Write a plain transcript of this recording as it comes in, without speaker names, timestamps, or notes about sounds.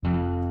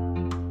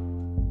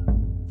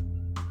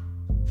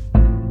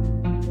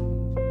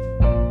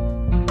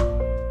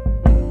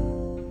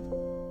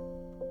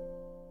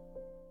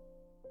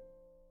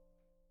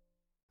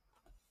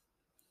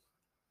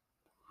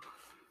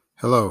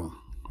Hello,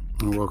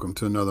 and welcome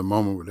to another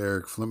moment with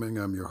Eric Fleming.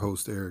 I'm your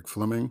host, Eric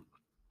Fleming.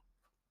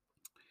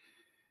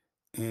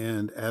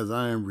 And as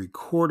I am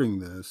recording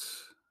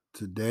this,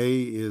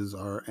 today is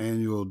our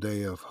annual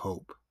day of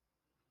hope.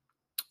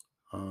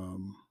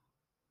 Um,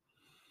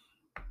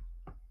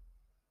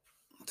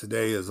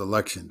 Today is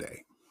election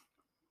day.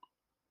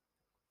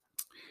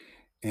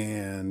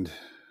 And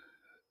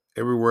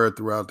everywhere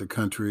throughout the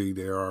country,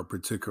 there are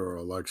particular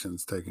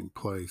elections taking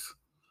place.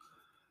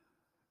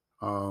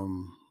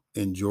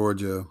 In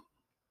Georgia,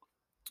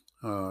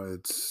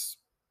 it's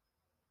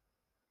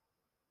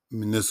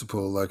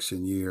municipal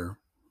election year.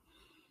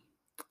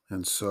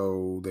 And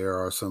so there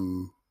are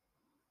some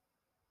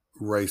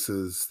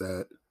races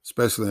that,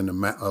 especially in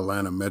the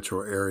Atlanta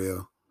metro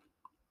area,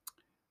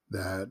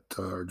 that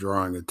are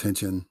drawing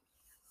attention.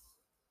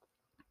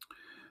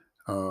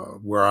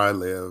 Where I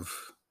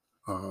live,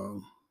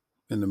 um,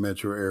 in the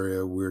metro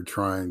area, we're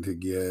trying to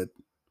get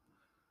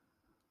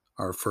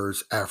our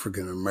first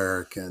African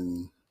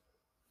American,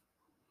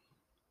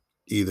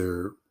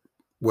 either,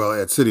 well,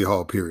 at City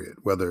Hall, period,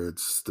 whether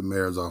it's the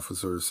mayor's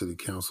office or the city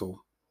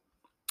council.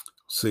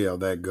 See how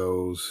that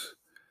goes.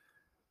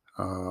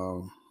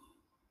 Um,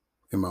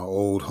 in my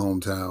old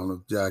hometown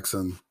of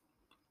Jackson,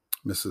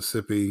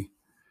 Mississippi,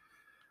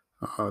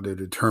 they're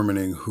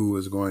determining who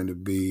is going to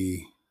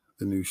be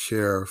the new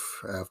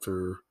sheriff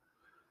after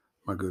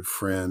my good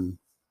friend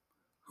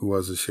who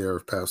was a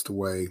sheriff passed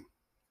away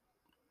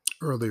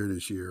earlier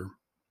this year.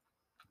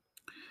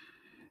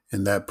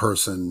 And that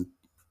person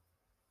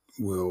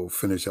will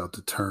finish out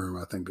the term.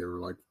 I think there were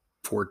like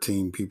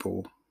 14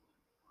 people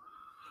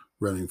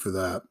running for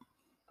that.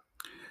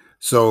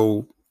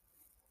 So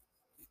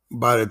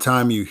by the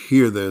time you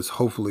hear this,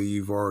 hopefully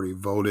you've already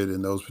voted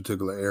in those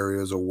particular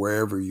areas or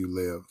wherever you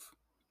live,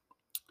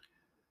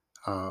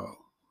 uh,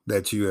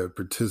 that you have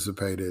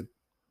participated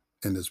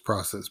in this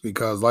process.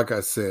 Because, like I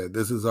said,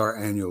 this is our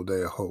annual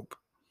day of hope.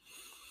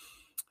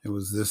 It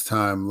was this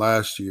time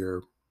last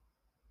year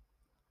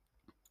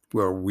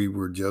where we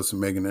were just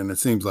making, and it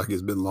seems like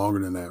it's been longer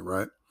than that,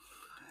 right?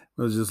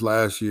 It was just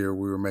last year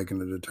we were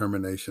making a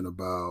determination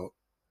about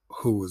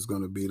who was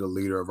going to be the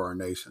leader of our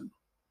nation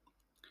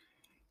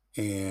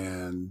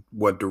and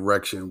what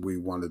direction we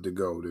wanted to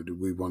go. Did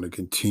we want to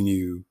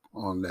continue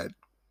on that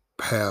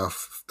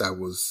path that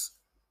was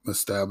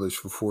established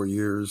for 4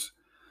 years,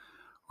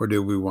 or did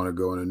we want to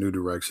go in a new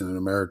direction? And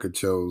America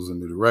chose a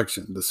new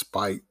direction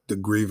despite the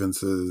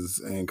grievances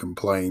and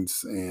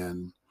complaints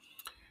and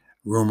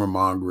rumor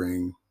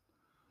mongering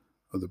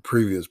of the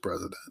previous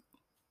president.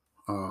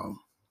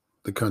 Um,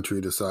 the country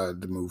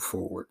decided to move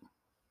forward.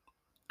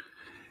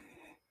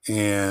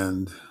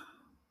 And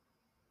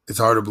it's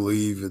hard to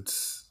believe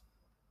it's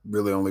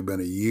really only been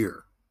a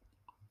year.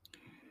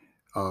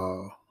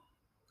 Uh,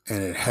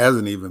 and it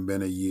hasn't even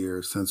been a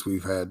year since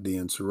we've had the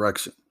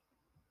insurrection.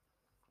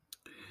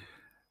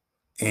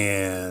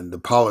 And the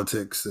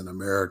politics in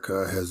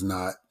America has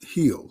not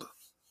healed,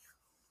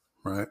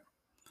 right?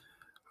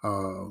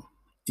 Uh,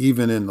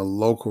 Even in the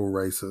local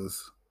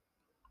races,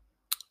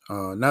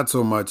 not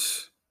so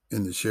much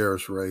in the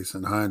sheriff's race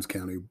in Hinds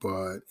County,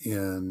 but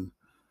in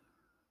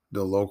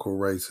the local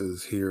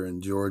races here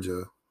in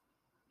Georgia,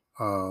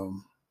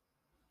 um,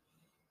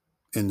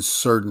 in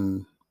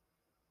certain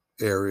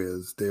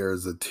areas,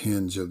 there's a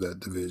tinge of that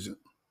division,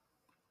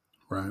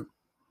 right?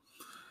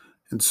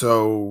 And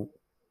so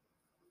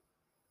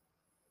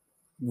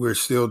we're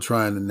still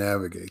trying to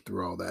navigate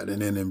through all that.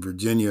 And then in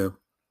Virginia,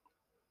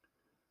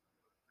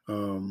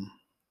 um,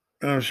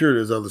 and I'm sure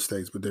there's other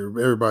states, but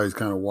everybody's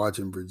kind of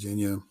watching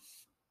Virginia,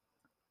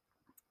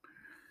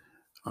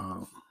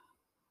 um,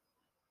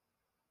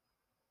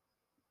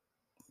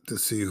 to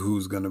see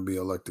who's going to be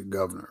elected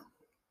governor.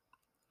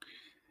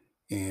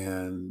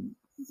 And,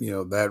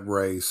 that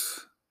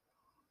race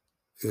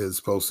is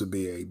supposed to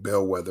be a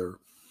bellwether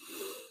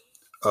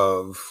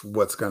of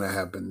what's going to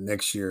happen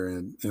next year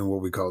in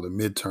what we call the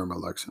midterm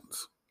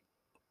elections.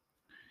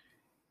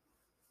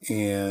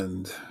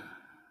 And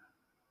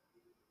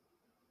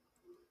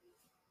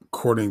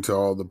according to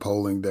all the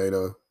polling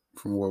data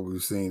from what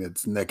we've seen,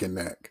 it's neck and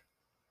neck,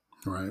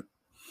 right?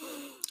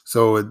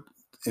 So it's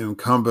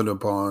incumbent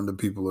upon the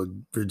people of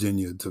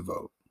Virginia to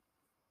vote.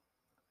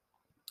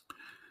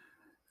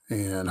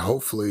 And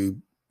hopefully,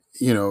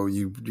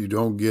 you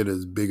don't get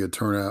as big a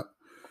turnout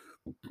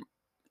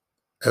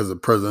as a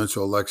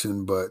presidential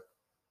election, but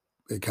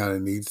it kind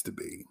of needs to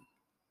be,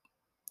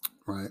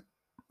 right?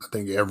 I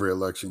think every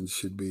election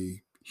should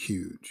be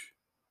huge.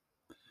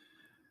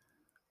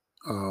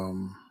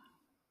 Um,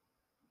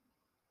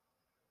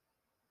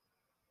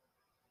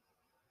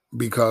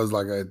 because,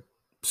 like I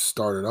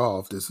started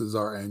off, this is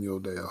our annual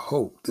day of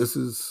hope. This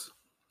is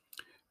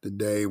the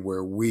day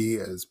where we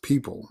as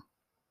people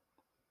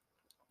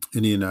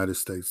in the United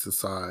States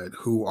decide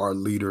who our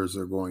leaders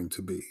are going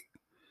to be,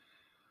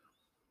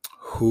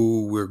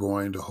 who we're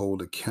going to hold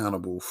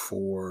accountable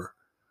for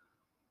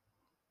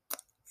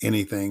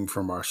anything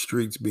from our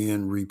streets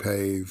being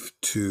repaved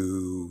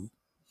to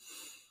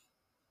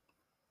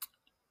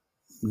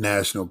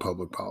national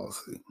public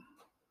policy,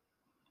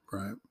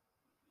 right?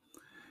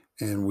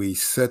 And we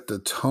set the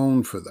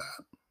tone for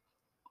that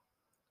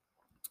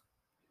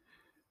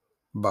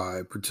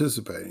by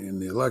participating in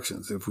the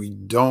elections. If we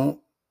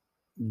don't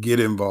get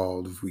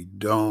involved, if we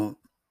don't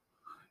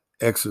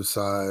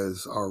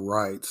exercise our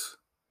rights,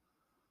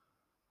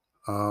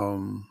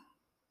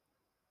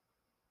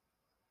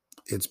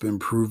 it's been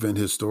proven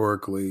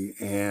historically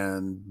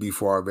and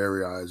before our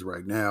very eyes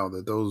right now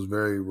that those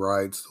very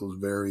rights, those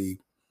very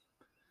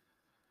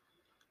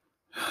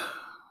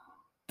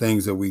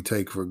things that we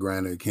take for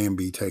granted can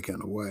be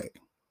taken away.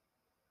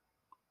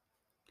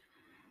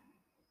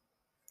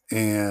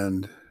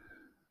 And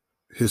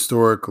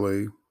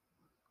historically,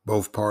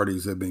 both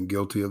parties have been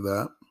guilty of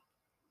that.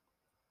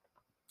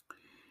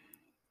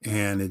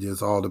 And it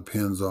just all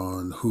depends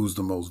on who's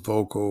the most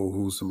vocal,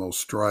 who's the most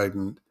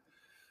strident,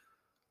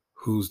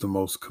 who's the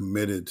most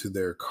committed to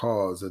their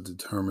cause that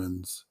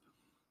determines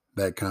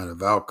that kind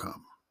of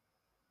outcome.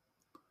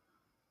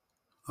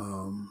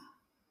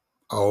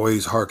 I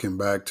always harken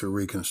back to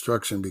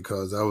Reconstruction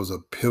because that was a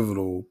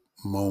pivotal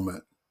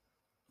moment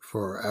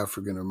for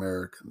African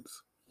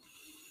Americans.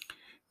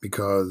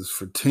 Because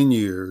for 10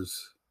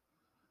 years,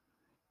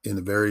 in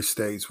the very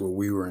states where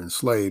we were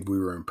enslaved, we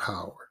were in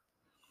power.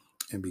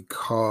 And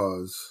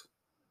because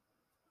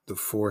the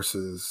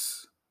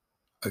forces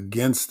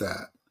against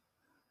that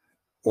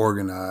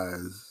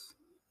organized,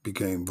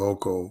 became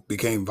vocal,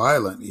 became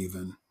violent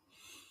even,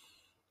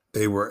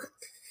 they were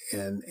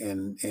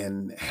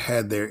and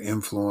had their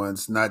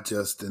influence not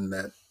just in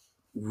that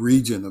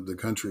region of the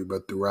country,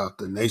 but throughout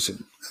the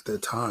nation at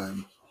that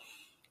time,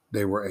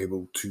 they were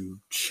able to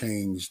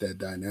change that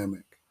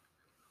dynamic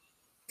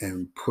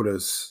and put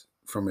us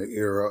from an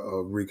era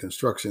of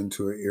Reconstruction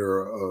to an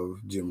era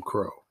of Jim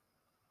Crow.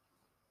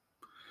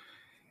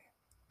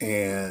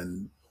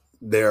 And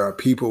there are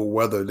people,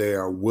 whether they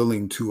are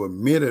willing to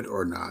admit it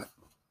or not,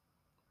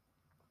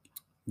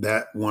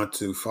 that want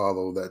to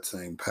follow that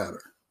same pattern,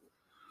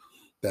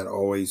 that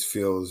always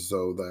feel as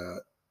though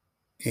that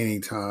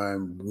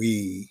anytime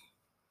we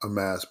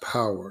amass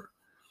power,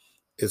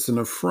 it's an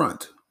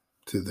affront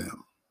to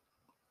them.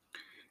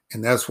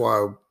 And that's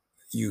why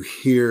you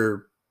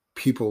hear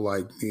people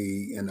like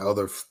me and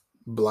other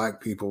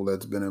Black people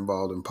that's been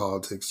involved in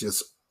politics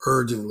just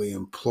urgently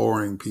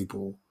imploring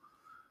people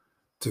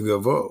to go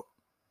vote.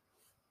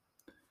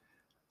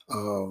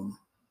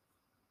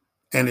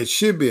 And it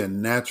should be a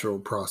natural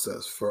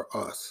process for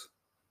us.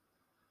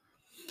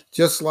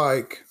 Just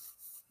like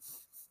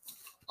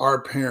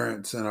our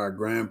parents and our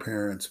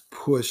grandparents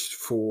pushed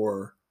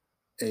for,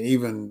 and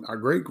even our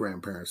great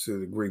grandparents to a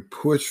degree,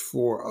 pushed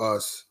for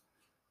us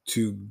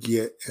to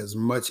get as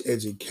much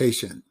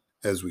education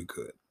as we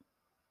could.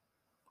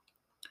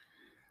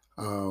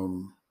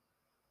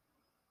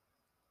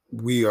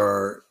 We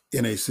are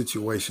in a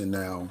situation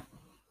now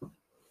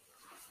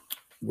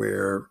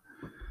where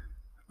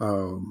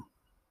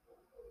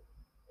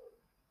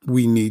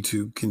we need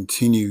to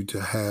continue to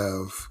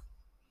have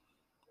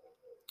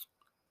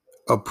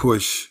a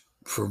push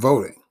for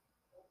voting.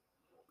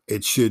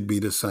 It should be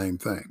the same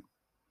thing.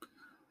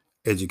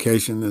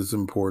 Education is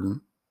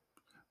important.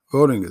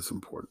 Voting is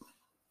important.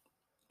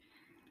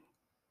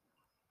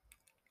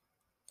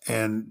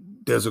 And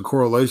there's a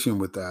correlation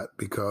with that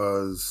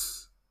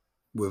because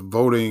with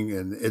voting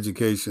and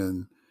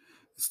education,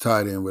 it's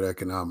tied in with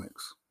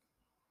economics.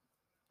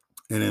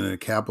 And in a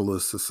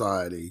capitalist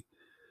society,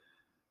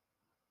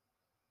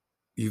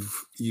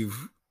 you've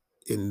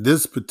in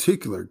this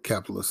particular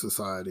capitalist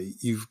society,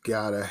 you've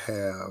got to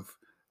have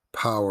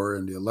power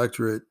in the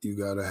electorate, you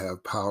got to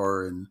have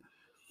power in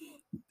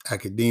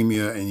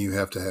academia, and you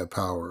have to have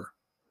power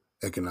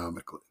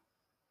economically.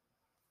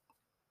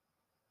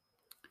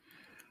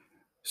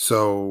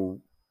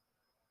 So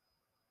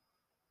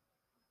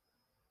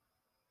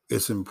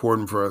it's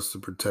important for us to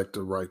protect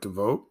the right to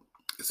vote.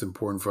 It's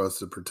important for us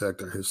to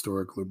protect our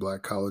historically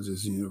Black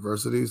colleges and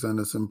universities, and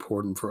it's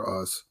important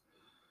for us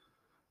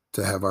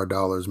to have our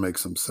dollars make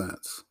some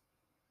sense,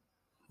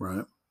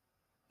 right?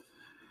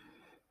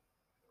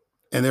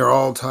 And they're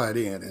all tied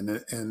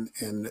in.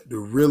 And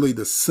really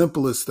the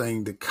simplest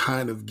thing to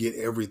kind of get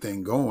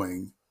everything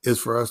going is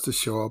for us to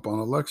show up on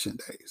election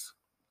days.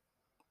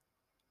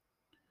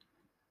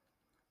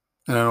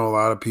 And I know a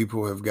lot of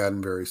people have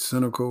gotten very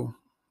cynical,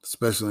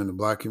 especially in the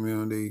Black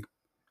community.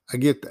 I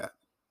get that.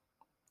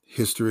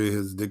 History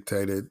has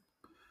dictated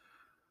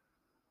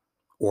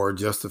or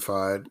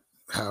justified,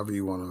 however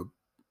you want to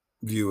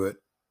view it,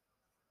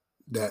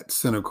 that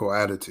cynical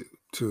attitude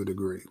to a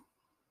degree.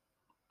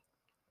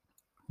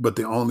 But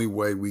the only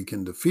way we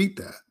can defeat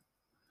that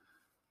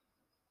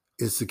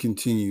is to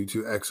continue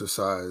to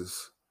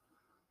exercise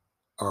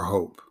our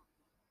hope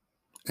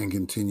and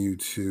continue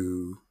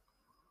to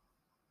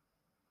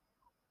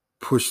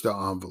push the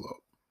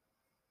envelope.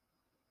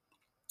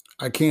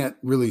 I can't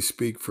really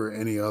speak for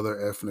any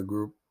other ethnic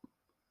group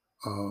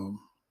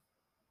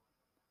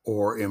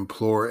or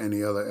implore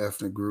any other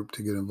ethnic group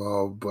to get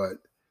involved, but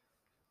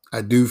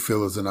I do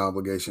feel it's an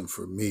obligation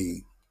for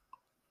me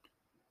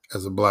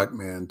as a Black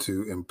man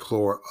to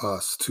implore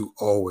us to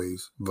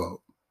always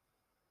vote.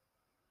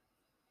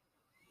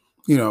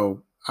 You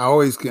know, I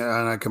always can,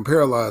 and I compare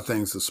a lot of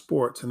things to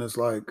sports, and it's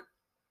like,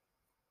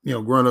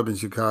 growing up in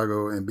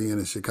Chicago and being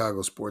a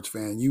Chicago sports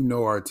fan,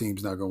 our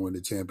team's not going to win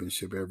the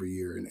championship every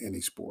year in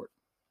any sport,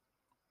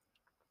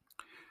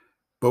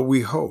 but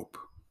we hope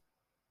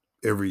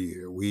every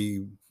year.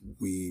 We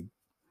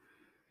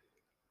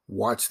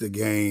watch the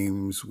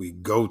games, we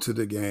go to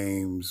the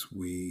games,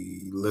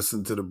 we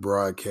listen to the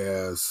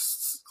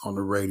broadcasts on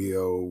the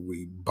radio,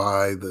 we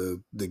buy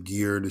the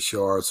gear to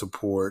show our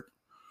support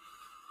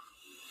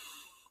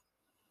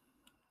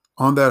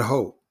on that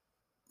hope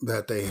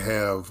that they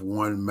have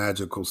one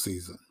magical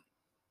season,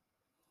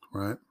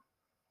 right?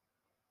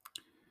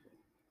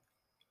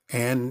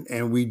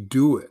 And we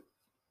do it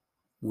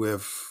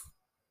with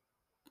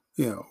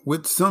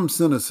with some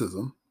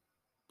cynicism,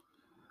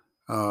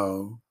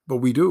 but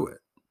we do it.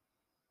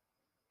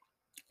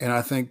 And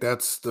I think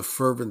that's the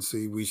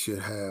fervency we should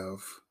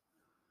have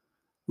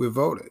with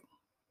voting.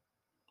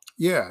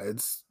 Yeah,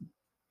 it's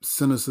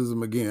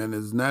cynicism again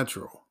is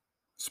natural,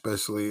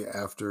 especially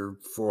after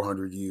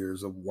 400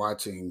 years of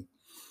watching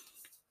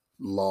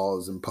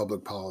laws and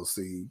public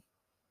policy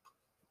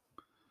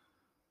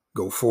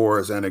go for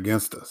us and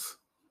against us,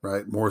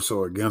 right? More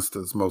so against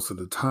us most of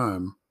the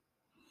time.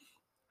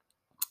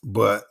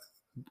 But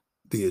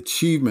the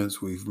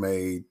achievements we've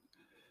made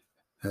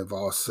have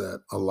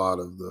offset a lot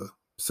of the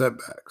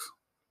setbacks.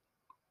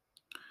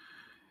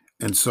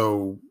 And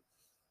so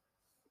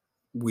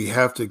we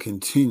have to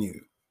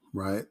continue,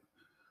 right?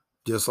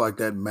 Just like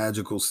that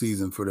magical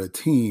season for the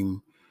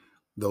team,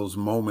 those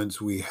moments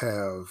we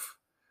have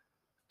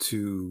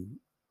to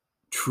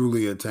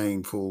truly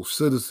attain full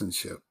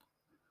citizenship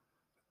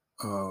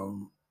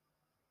um,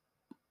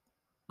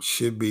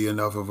 should be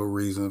enough of a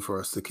reason for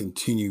us to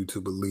continue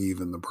to believe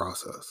in the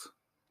process.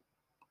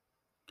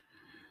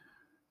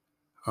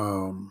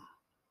 Um,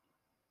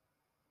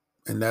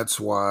 and that's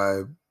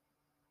why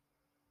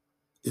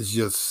it's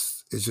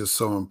just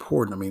so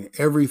important. I mean,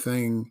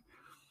 everything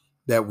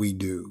that we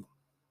do,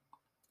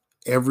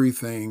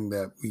 everything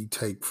that we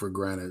take for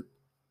granted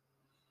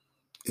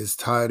is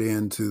tied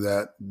into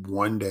that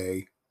one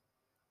day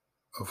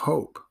of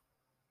hope.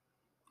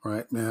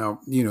 Right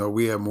now,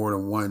 we have more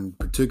than one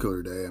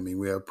particular day. I mean,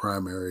 we have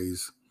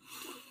primaries,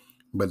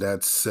 but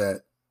that's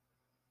set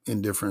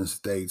in different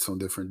states on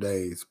different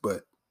days.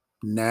 But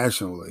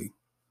nationally,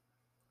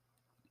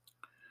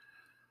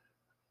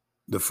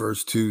 the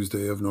first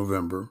Tuesday of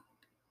November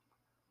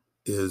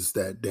is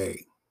that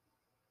day.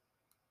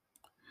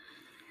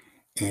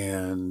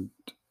 And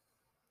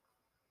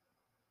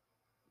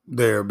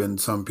there have been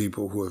some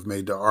people who have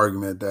made the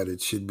argument that it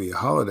should be a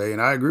holiday,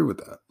 and I agree with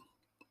that.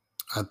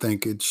 I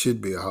think it should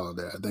be a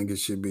holiday. I think it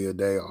should be a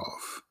day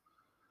off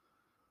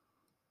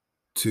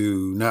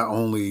to not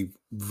only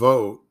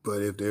vote,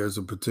 but if there's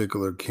a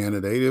particular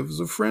candidate, if it's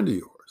a friend of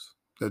yours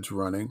that's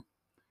running,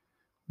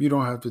 you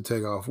don't have to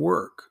take off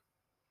work.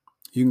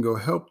 You can go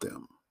help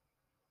them,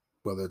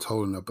 whether it's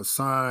holding up a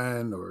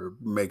sign or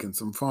making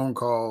some phone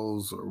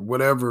calls or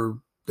whatever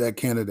that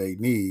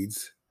candidate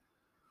needs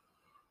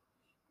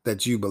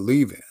that you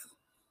believe in.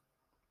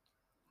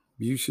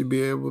 You should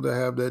be able to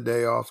have that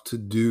day off to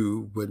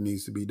do what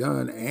needs to be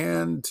done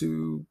and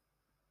to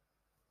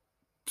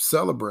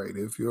celebrate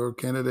if your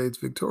candidate's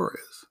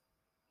victorious,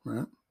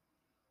 right?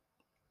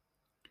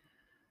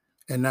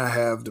 And not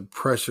have the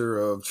pressure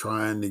of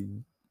trying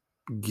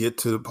to get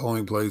to the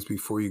polling place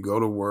before you go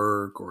to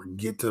work or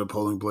get to the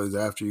polling place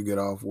after you get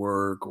off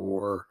work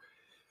or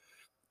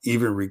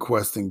even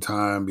requesting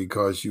time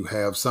because you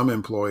have some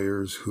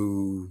employers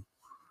who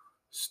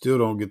still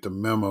don't get the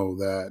memo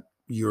that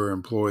your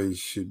employees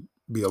should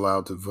be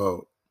allowed to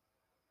vote.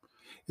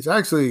 It's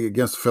actually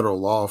against federal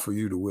law for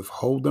you to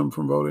withhold them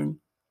from voting.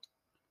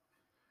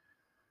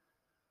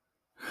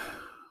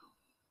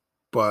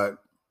 But,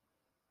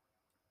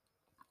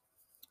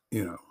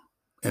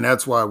 and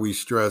that's why we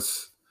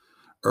stress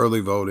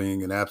early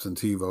voting and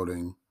absentee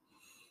voting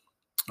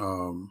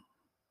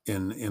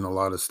in a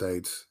lot of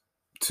states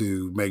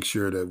to make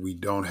sure that we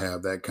don't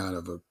have that kind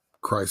of a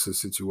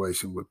crisis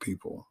situation with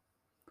people.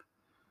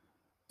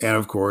 And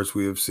of course,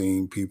 we have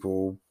seen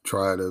people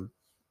try to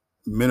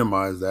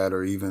minimize that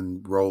or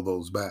even roll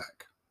those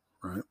back,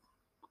 right?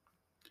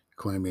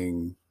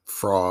 Claiming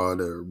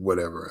fraud or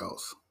whatever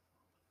else.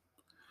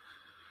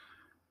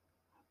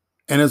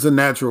 And it's a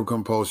natural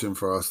compulsion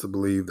for us to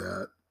believe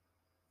that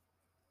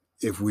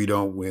if we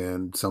don't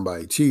win,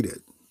 somebody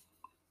cheated.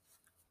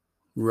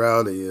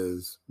 Reality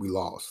is we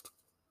lost.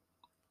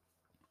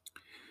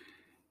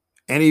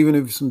 And even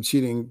if some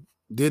cheating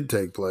did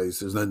take place,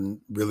 there's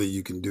nothing really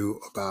you can do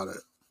about it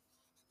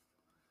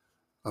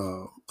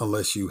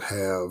unless you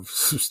have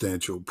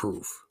substantial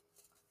proof,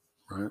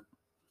 right?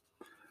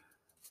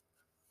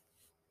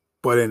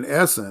 But in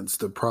essence,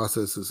 the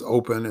process is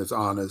open, it's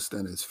honest,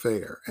 and it's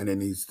fair, and it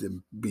needs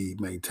to be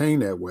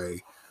maintained that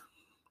way.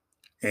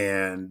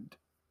 And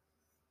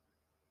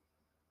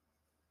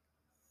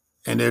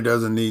there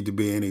doesn't need to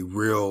be any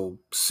real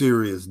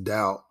serious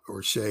doubt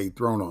or shade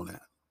thrown on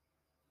that,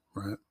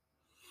 right?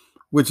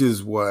 Which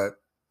is what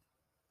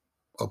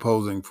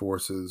opposing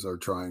forces are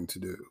trying to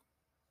do.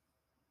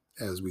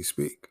 as we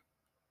speak.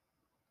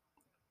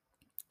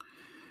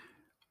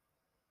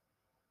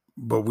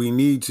 But we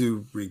need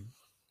to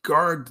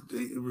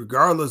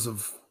regardless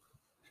of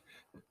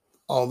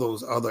all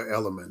those other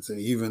elements and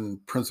even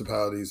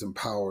principalities and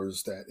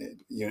powers that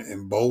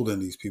embolden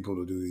these people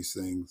to do these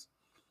things,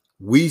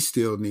 we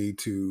still need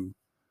to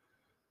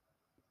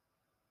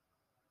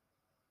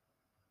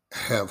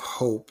have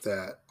hope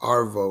that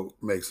our vote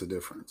makes a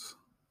difference,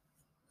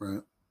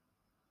 right?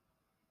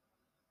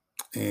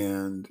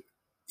 And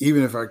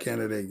even if our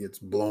candidate gets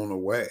blown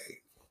away,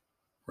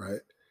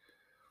 right?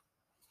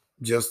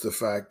 Just the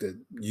fact that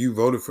you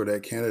voted for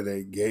that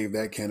candidate gave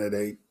that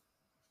candidate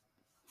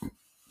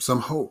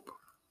some hope,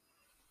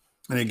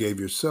 and it gave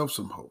yourself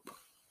some hope.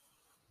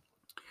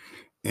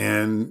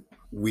 And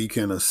we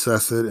can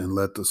assess it and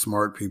let the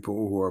smart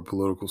people who are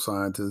political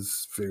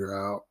scientists figure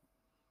out,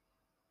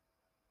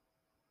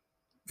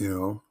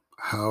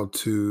 how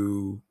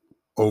to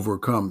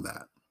overcome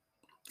that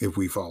if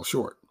we fall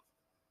short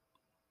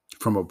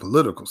from a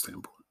political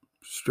standpoint,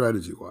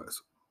 strategy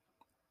wise.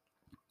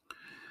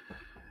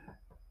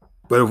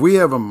 But if we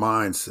have a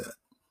mindset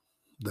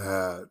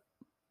that,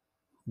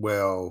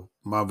 well,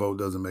 my vote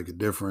doesn't make a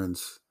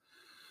difference,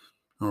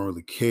 I don't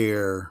really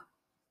care,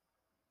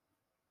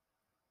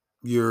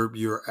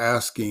 you're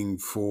asking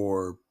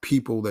for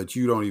people that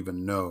you don't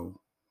even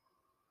know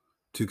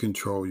to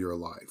control your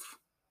life.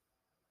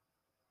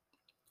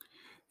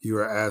 You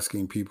are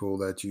asking people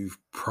that you've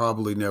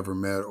probably never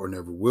met or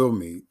never will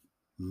meet.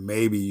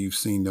 Maybe you've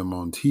seen them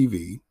on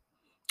TV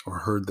or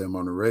heard them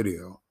on the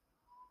radio,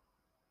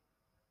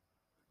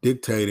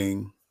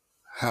 dictating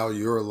how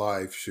your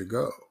life should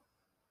go.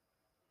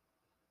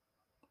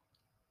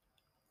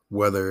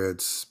 Whether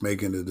it's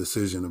making a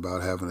decision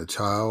about having a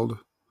child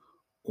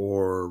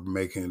or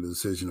making a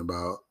decision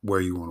about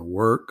where you want to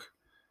work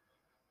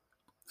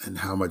and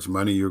how much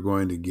money you're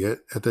going to get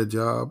at that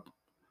job,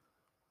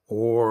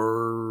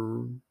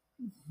 or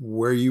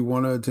where you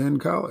want to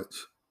attend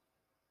college.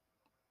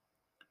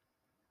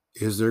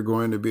 Is there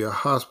going to be a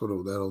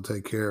hospital that'll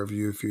take care of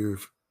you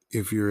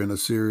if you're in a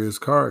serious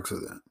car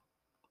accident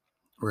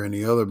or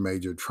any other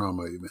major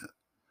trauma event?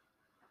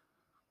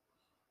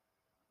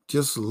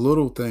 Just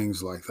little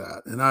things like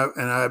that.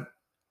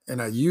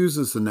 And I use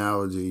this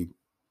analogy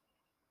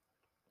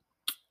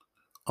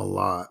a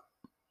lot.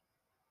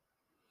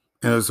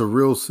 And it's a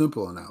real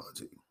simple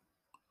analogy.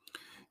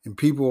 And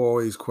people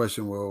always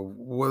question, well,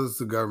 what has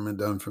the government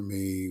done for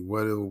me?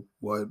 What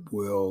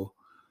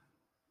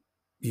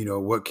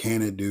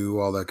can it do?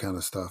 All that kind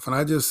of stuff. And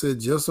I just said,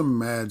 just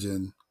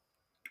imagine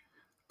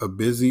a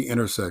busy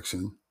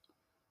intersection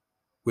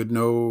with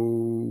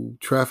no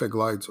traffic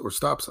lights or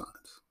stop signs.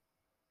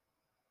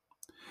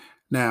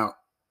 Now,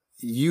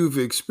 you've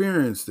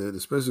experienced it,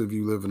 especially if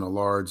you live in a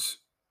large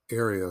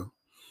area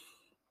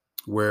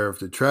where if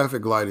the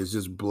traffic light is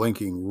just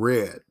blinking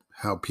red,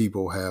 how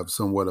people have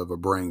somewhat of a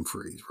brain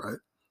freeze, right?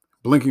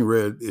 Blinking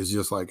red is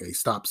just like a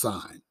stop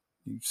sign.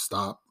 You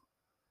stop,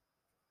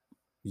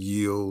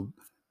 yield,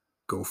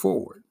 go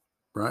forward,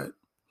 right?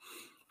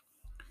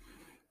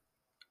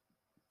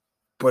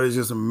 But it's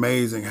just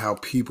amazing how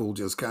people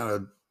just kind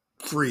of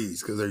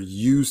freeze because they're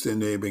used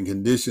and they've been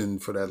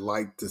conditioned for that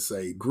light to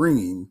say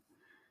green.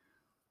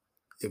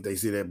 If they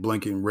see that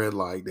blinking red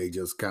light, they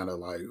just kind of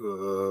like,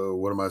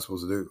 what am I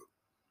supposed to do?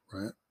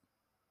 Right?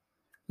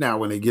 Now,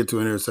 when they get to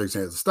an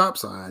intersection that has a stop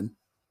sign,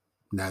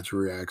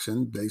 natural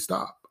reaction, they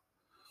stop.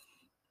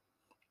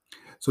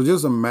 So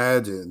just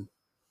imagine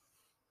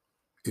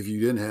if you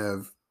didn't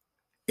have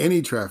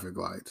any traffic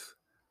lights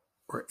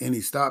or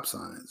any stop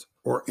signs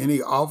or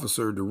any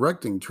officer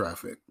directing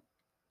traffic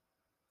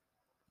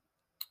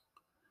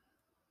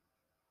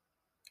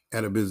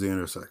at a busy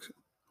intersection.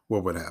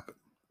 What would happen?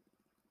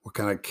 What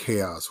kind of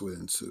chaos would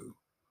ensue?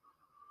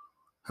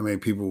 How many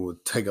people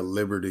would take a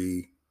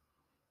liberty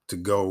to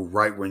go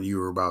right when you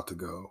were about to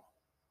go?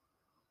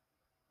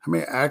 How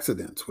many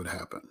accidents would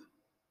happen?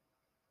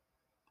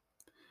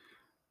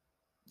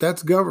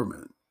 That's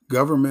government.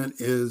 Government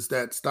is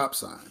that stop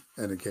sign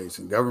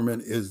indication.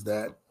 Government is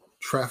that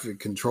traffic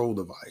control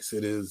device.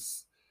 It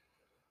is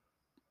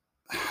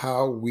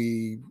how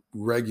we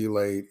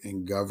regulate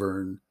and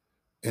govern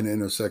an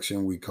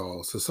intersection we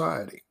call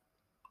society,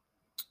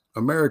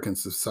 American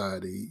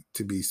society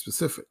to be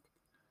specific.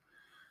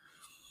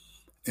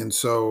 And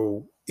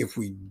so if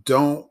we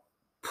don't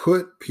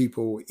put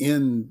people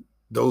in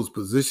those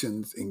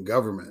positions in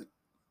government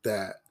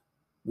that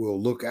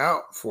will look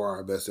out for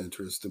our best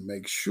interests to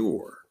make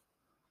sure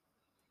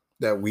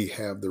that we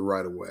have the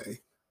right of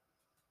way,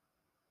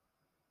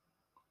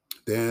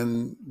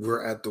 then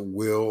we're at the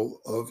will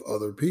of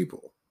other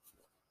people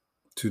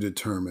to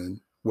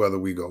determine whether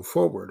we go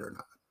forward or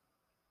not.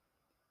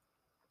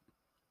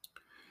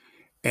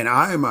 And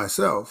I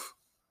myself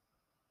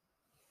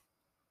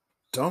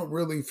don't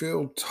really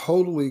feel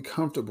totally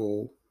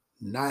comfortable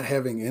not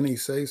having any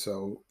say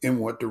so in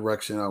what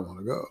direction I want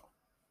to go,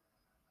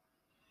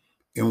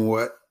 in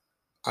what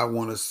I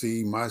want to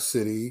see my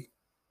city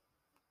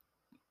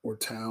or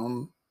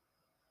town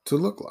to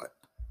look like.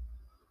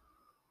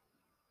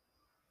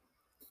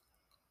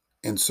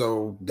 And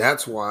so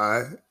that's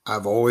why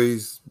I've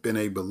always been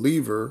a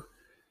believer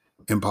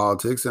in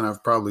politics. And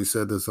I've probably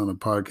said this on a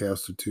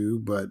podcast or two,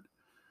 but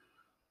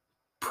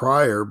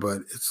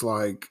it's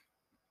like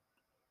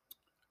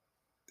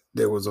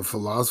there was a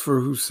philosopher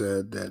who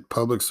said that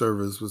public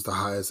service was the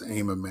highest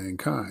aim of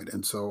mankind.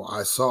 And so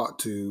I sought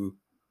to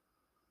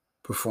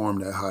perform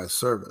that highest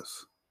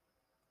service,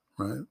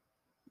 right?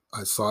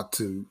 I sought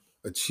to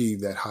achieve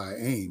that high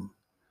aim.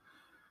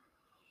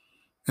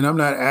 And I'm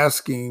not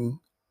asking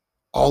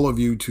all of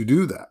you to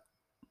do that.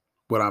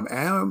 What I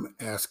am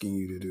asking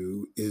you to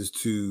do is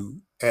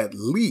to at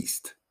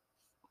least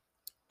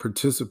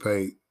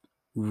participate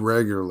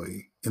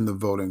regularly in the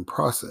voting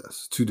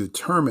process to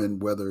determine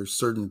whether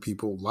certain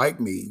people like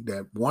me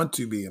that want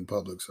to be in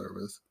public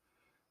service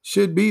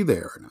should be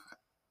there or not.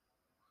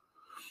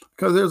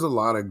 Because there's a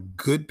lot of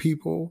good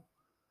people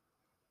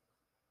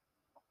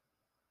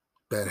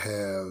that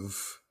have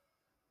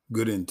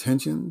good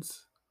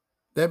intentions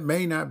that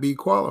may not be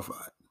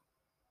qualified.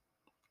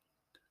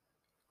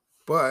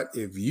 But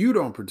if you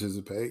don't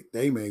participate,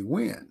 they may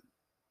win.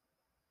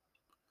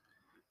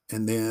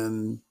 And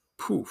then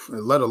poof,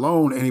 let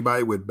alone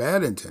anybody with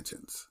bad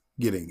intentions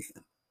getting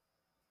in,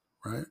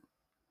 right?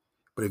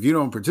 But if you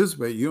don't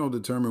participate, you don't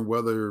determine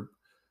whether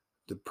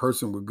the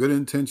person with good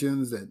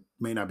intentions that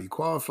may not be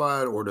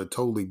qualified or the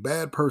totally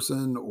bad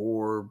person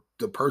or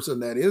the person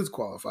that is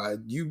qualified.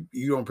 You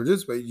don't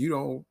participate, you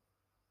don't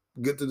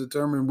get to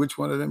determine which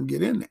one of them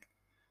get in there.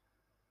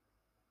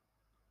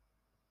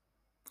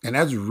 And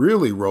that's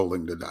really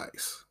rolling the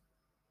dice.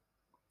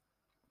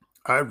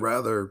 I'd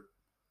rather,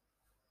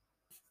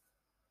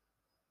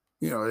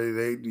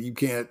 you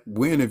can't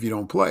win if you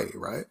don't play,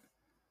 right?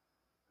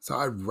 So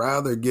I'd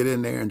rather get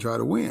in there and try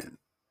to win.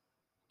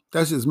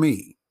 That's just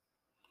me.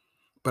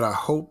 But I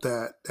hope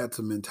that that's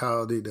a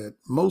mentality that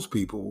most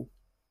people,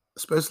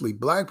 especially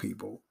Black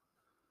people,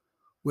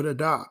 would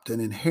adopt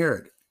and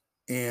inherit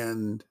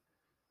and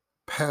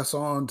pass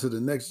on to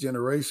the next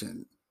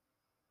generation,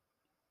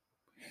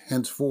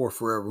 henceforth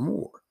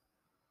forevermore.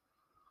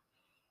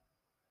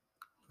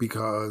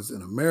 Because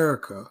in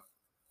America,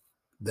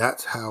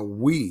 that's how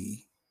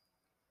we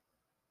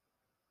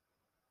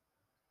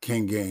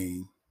can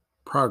gain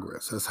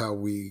progress. That's how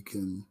we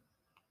can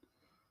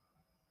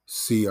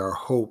see our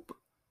hope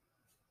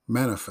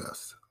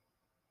manifest,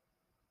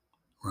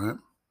 right?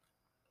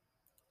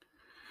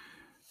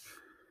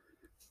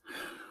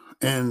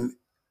 And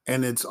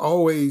it's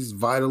always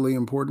vitally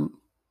important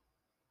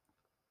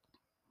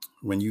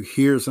when you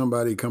hear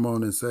somebody come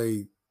on and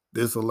say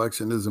this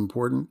election is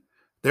important.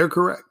 They're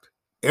correct.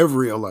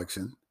 Every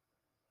election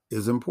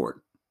is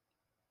important.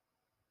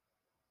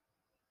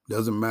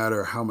 Doesn't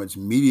matter how much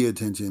media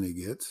attention it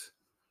gets.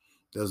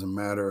 Doesn't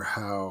matter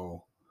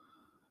how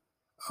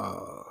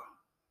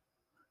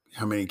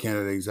many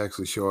candidates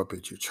actually show up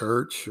at your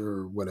church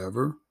or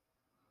whatever.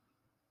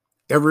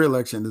 Every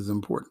election is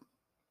important.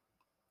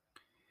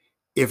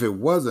 If it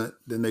wasn't,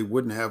 then they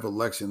wouldn't have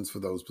elections for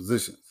those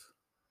positions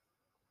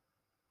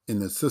in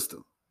the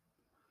system,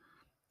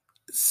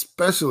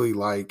 especially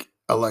like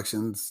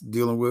elections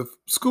dealing with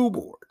school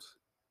boards.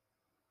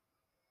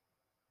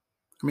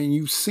 I mean,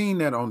 you've seen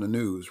that on the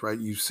news, right?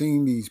 You've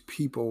seen these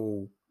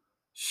people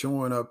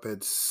showing up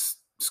at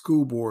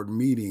school board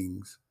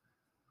meetings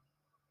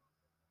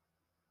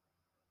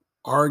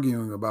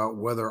arguing about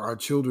whether our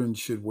children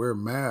should wear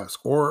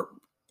masks or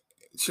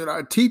should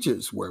our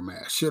teachers wear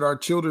masks? Should our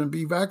children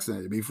be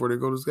vaccinated before they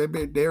go to school?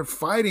 They're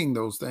fighting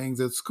those things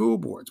at school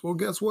boards. Well,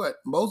 guess what?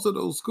 Most of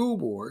those school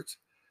boards,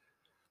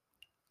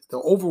 the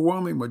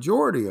overwhelming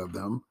majority of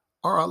them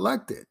are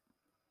elected.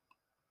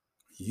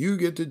 You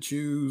get to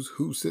choose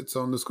who sits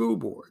on the school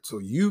board. So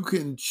you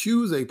can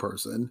choose a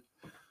person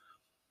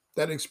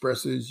that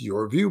expresses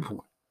your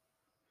viewpoint.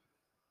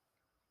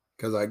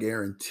 Because I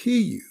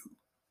guarantee you,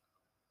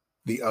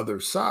 the other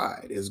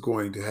side is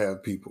going to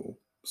have people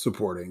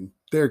supporting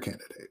their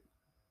candidate.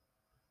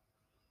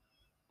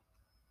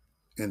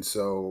 And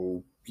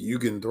so you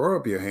can throw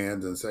up your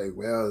hands and say,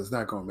 well, it's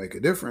not going to make a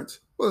difference.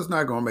 Well, it's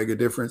not going to make a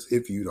difference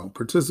if you don't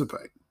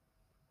participate.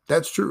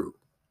 That's true.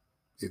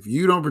 If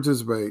you don't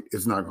participate,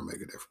 it's not going to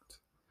make a difference.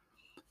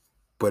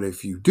 But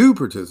if you do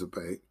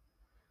participate,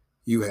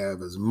 you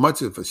have as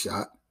much of a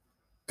shot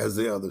as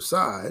the other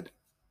side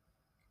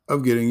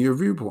of getting your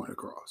viewpoint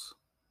across.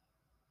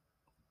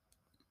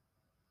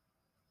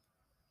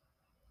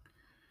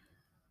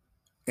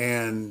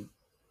 And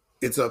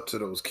it's up to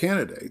those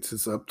candidates.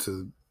 It's up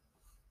to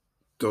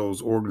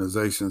those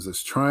organizations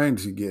that's trying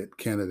to get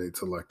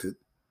candidates elected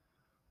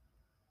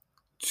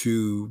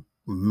to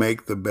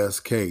make the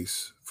best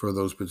case for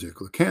those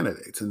particular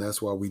candidates. And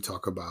that's why we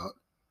talk about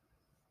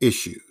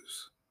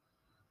issues,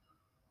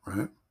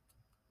 right?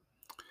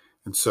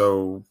 And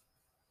so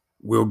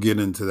we'll get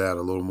into that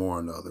a little more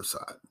on the other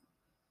side.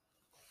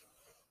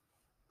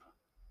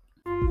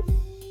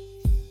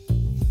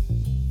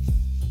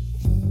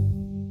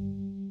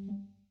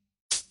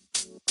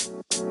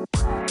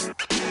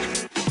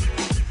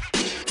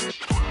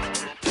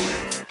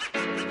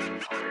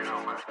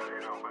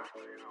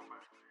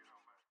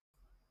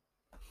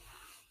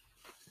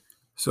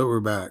 So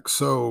we're back.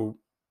 So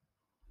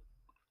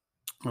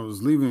I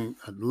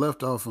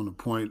left off on the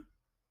point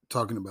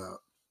talking about,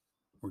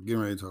 we're getting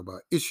ready to talk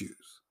about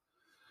issues,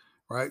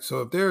 right?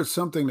 So if there's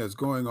something that's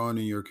going on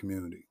in your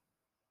community,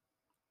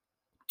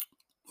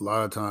 a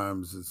lot of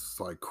times it's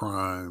like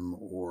crime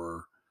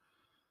or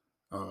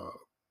uh,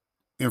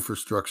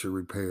 infrastructure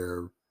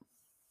repair,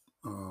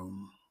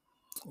 um,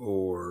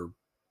 or,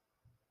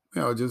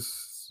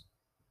 just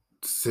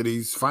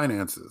cities'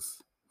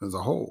 finances as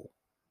a whole.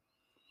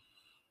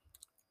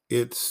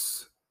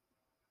 It's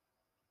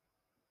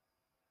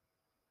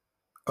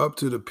up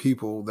to the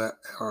people that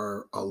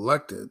are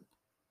elected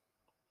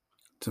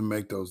to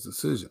make those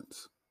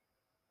decisions,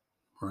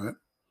 right?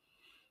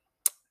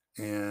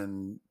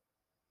 And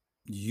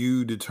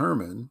you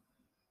determine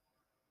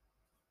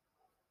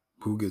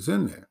who gets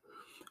in there.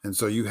 And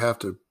so you have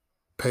to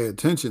pay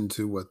attention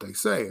to what they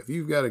say. If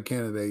you've got a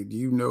candidate,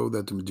 you know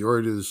that the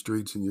majority of the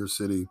streets in your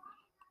city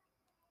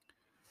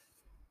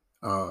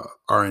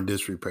are in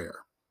disrepair.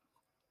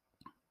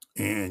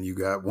 And you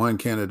got one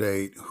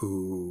candidate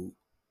who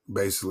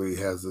basically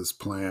has this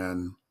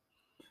plan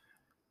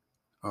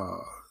uh,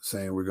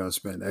 saying we're going to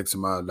spend X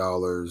amount of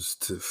dollars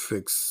to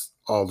fix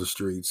all the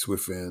streets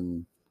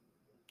within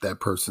that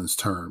person's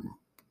term,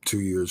 2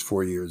 years,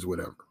 4 years,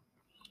 whatever.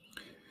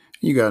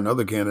 You got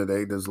another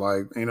candidate that's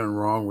like, ain't nothing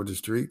wrong with the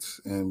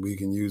streets and we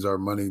can use our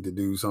money to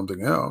do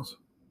something else.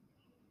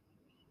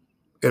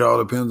 It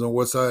all depends on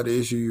what side of the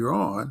issue you're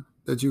on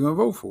that you're going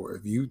to vote for.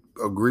 If you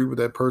agree with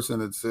that person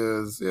that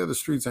says, yeah, the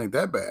streets ain't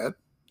that bad,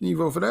 then you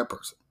vote for that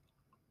person.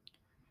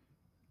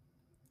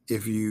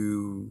 If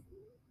you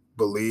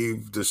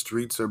believe the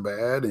streets are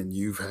bad and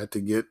you've had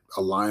to get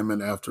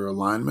alignment after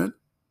alignment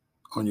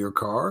on your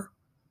car,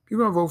 you're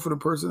going to vote for the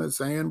person that's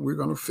saying we're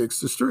going to fix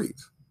the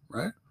streets,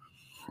 right?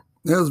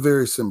 That was a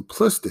very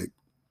simplistic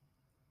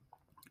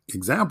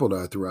example that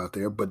I threw out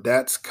there, but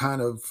that's kind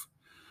of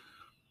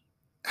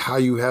how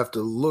you have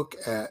to look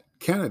at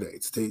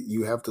candidates.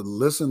 You have to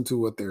listen to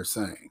what they're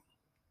saying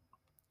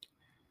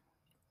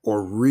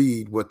or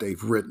read what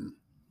they've written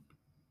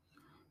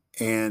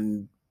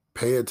and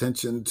pay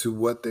attention to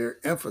what they're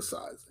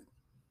emphasizing.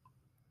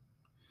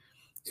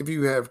 If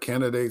you have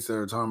candidates that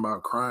are talking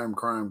about crime,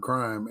 crime,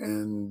 crime,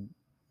 and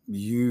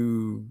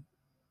you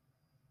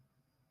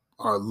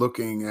are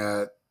looking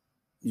at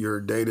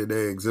your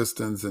day-to-day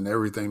existence and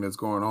everything that's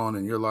going on,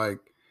 and you're like,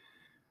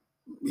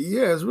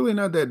 yeah, it's really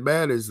not that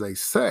bad as they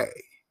say,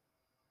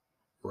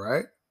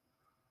 right?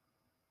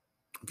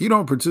 If you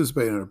don't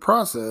participate in the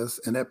process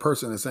and that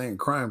person is saying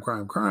crime,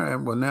 crime,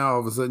 crime, well, now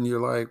all of a sudden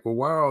you're like, well,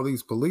 why are all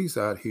these police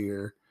out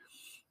here?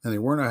 And they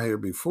weren't out here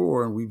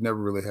before, and we've never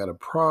really had a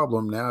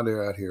problem. Now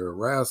they're out here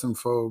harassing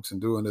folks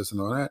and doing this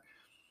and all that.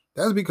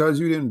 That's because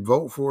you didn't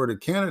vote for the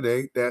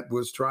candidate that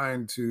was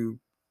trying to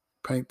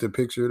paint the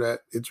picture that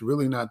it's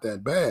really not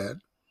that bad.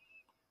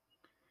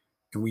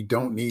 And we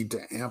don't need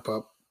to amp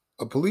up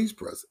a police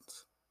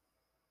presence,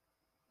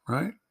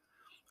 right?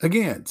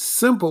 Again,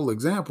 simple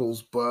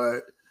examples,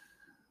 but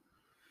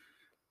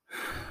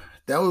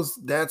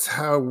that's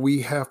how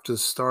we have to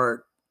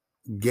start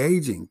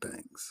gauging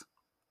things.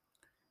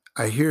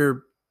 I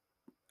hear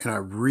and I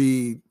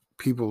read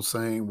people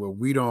saying, well,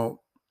 we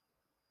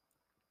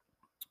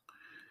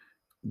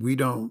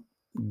don't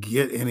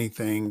get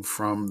anything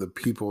from the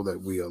people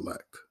that we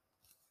elect.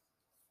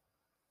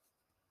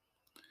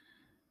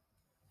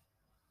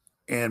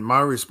 And my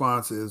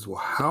response is, well,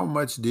 how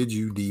much did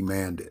you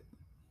demand it?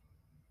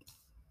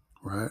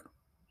 Right?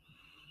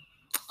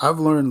 I've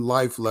learned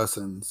life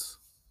lessons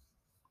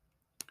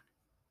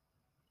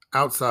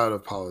outside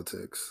of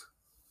politics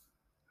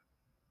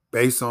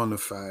based on the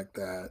fact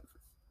that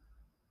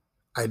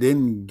I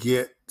didn't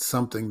get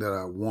something that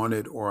I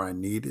wanted or I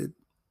needed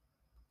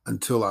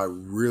until I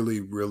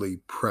really, really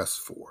pressed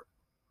for it.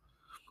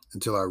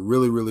 Until I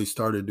really, really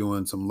started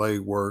doing some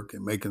legwork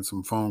and making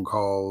some phone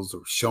calls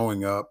or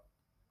showing up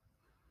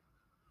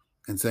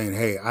and saying,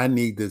 hey, I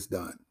need this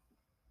done.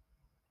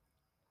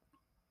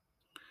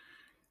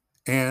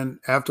 And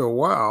after a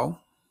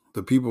while,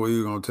 the people are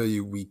either going to tell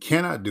you we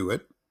cannot do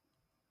it,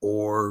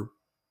 or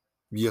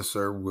yes,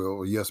 sir,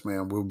 will, yes,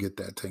 ma'am, we'll get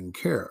that taken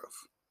care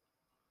of.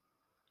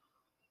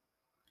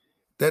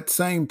 That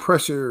same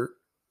pressure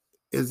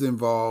is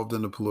involved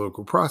in the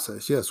political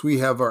process. Yes, we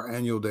have our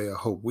annual day of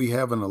hope. We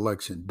have an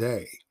election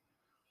day.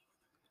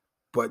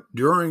 But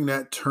during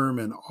that term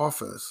in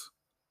office,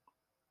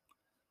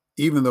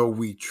 even though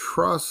we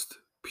trust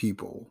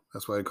people,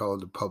 that's why I call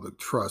it the public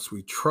trust,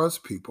 we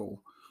trust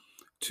people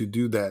to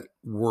do that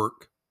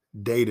work,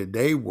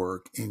 day-to-day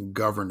work in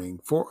governing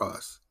for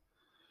us.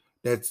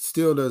 That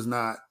still does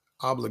not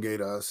obligate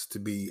us to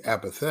be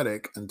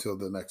apathetic until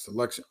the next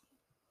election.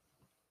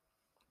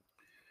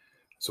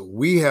 So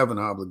we have an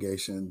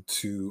obligation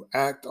to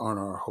act on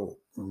our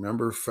hope.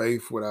 Remember,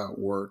 faith without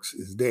works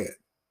is dead,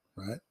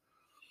 right?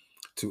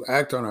 To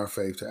act on our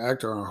faith, to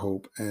act on our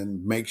hope,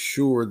 and make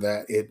sure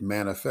that it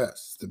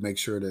manifests, to make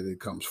sure that it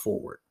comes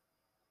forward.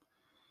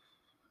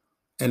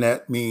 And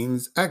that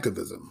means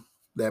activism.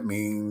 That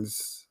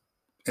means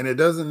And it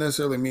doesn't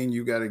necessarily mean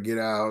you got to get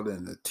out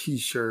in a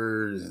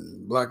t-shirt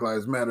and Black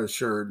Lives Matter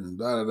shirt and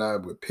da da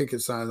da with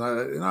picket signs.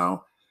 You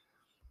know,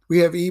 we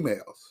have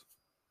emails,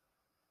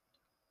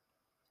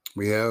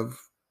 we have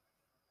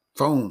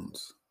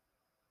phones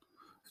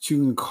that you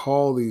can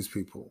call these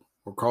people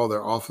or call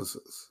their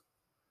offices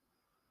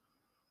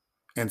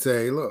and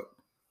say, hey, look,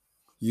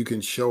 you can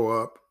show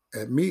up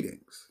at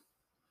meetings.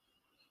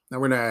 Now,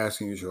 we're not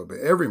asking you to show up at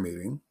every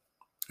meeting,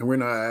 and we're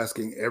not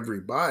asking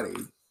everybody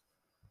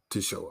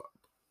to show up.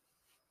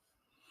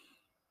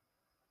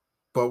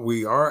 But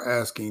we are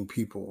asking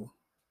people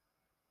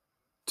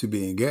to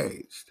be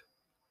engaged.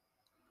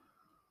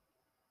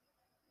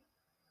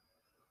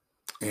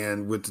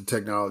 And with the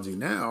technology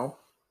now,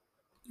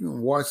 you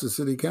can watch the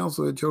city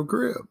council at your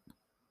crib,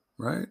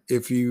 right?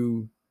 If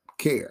you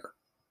care,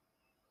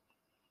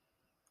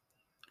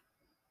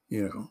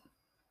 you know.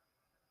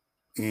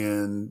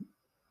 And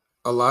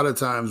a lot of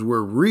times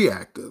we're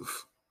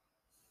reactive.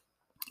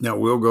 Now,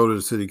 we'll go to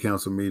the city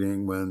council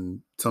meeting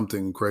when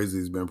something crazy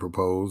has been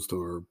proposed,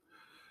 or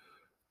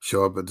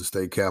show up at the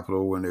state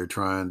capitol when they're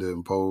trying to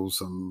impose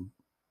some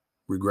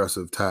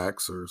regressive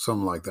tax or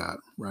something like that,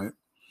 right?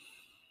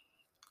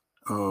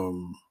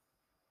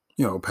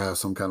 You know, pass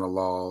some kind of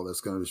law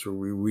that's going to show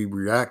we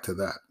react to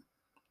that.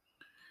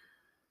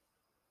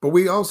 But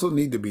we also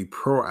need to be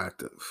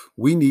proactive.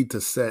 We need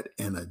to set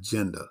an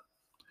agenda.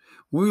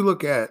 When we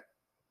look at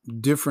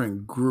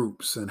different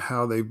groups and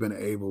how they've been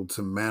able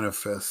to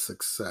manifest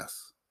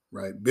success,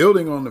 right?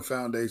 Building on the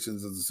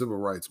foundations of the civil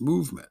rights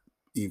movement,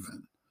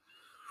 even,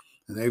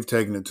 and they've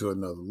taken it to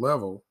another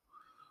level.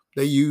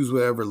 They use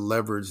whatever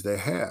leverage they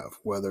have,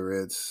 whether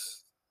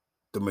it's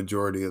the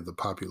majority of the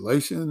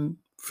population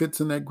fits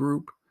in that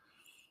group,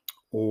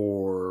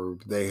 or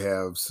they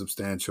have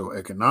substantial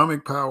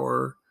economic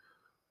power,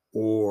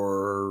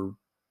 or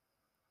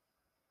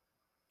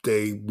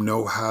they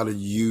know how to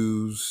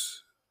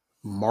use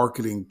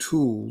marketing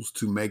tools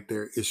to make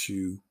their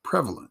issue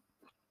prevalent.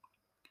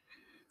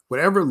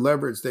 Whatever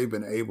leverage they've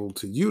been able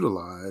to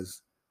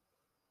utilize,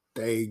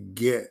 they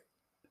get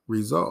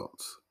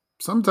results.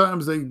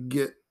 Sometimes they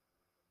get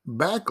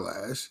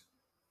backlash,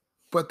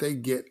 but they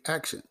get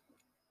action.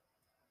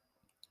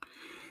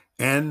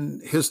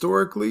 And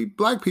historically,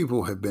 Black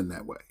people have been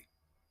that way.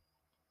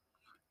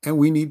 And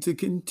we need to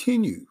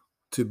continue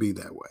to be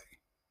that way.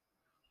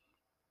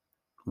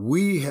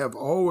 We have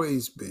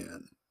always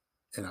been,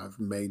 and I've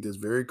made this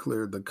very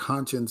clear, the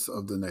conscience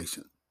of the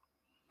nation.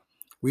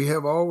 We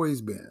have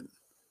always been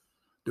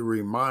the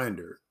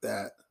reminder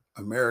that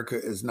America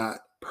is not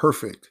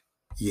perfect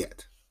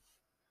yet.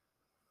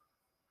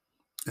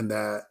 And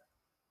that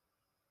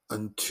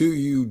until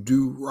you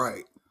do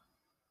right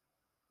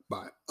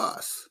by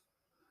us,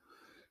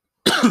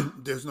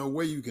 there's no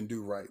way you can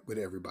do right with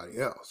everybody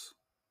else.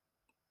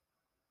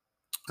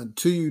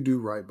 Until you do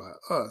right by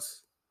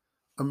us,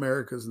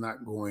 America's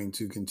not going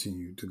to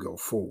continue to go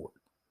forward.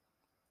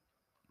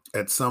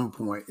 At some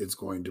point, it's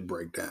going to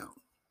break down.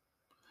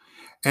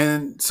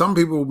 And some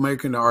people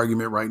making the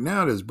argument right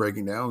now that it's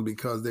breaking down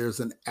because there's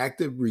an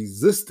active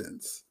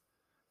resistance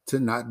to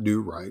not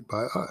do right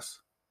by us.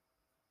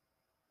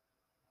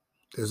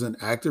 There's an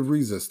active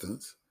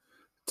resistance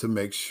to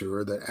make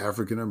sure that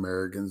African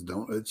Americans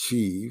don't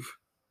achieve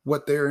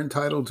what they're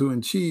entitled to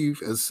achieve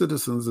as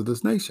citizens of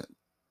this nation.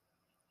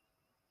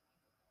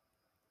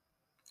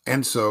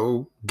 And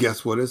so,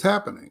 guess what is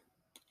happening?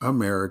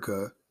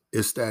 America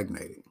is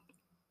stagnating.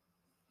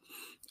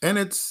 And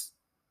it's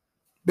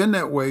been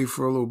that way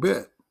for a little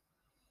bit,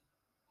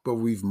 but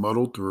we've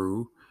muddled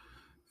through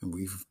and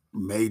we've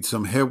made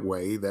some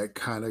headway that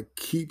kind of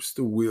keeps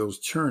the wheels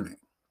churning.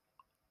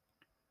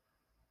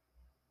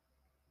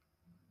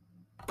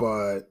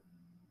 But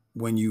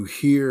when you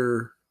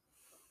hear,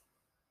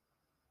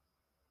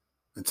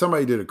 and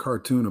somebody did a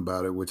cartoon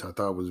about it, which I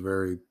thought was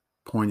very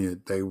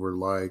poignant. They were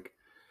like,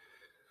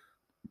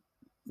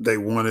 they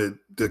wanted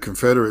the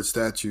Confederate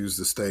statues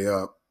to stay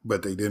up,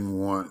 but they didn't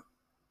want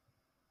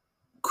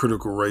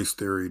critical race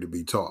theory to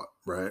be taught,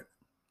 right?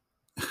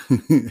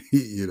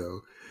 You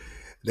know,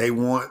 they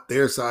want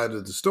their side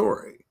of the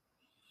story.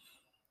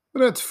 But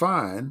that's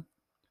fine.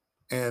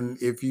 And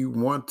if you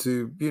want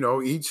to, you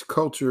know, each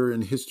culture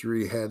and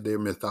history had their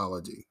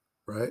mythology,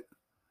 right?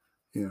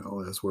 You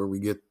know, that's where we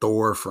get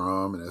Thor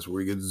from, and that's where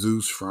we get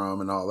Zeus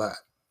from, and all that.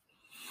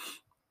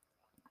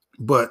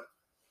 But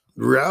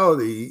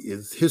reality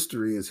is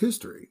history,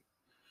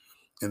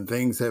 and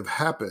things have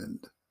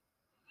happened,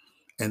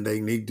 and they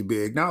need to be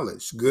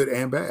acknowledged, good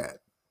and bad,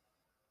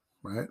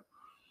 right?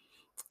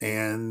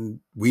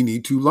 And we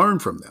need to learn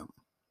from them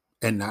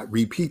and not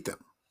repeat them,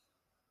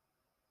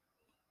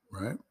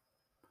 right?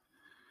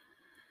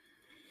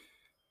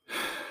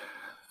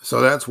 So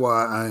that's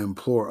why I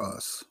implore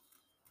us,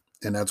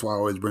 and that's why I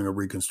always bring up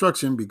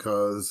Reconstruction,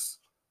 because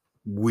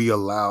we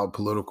allowed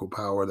political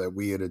power that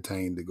we had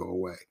attained to go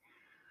away.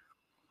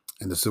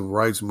 And the civil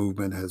rights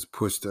movement has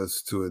pushed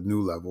us to a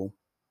new level.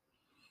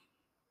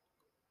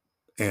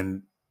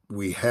 And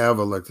we have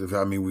elected,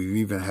 I mean, we've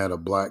even had a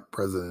Black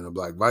president, a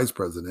Black vice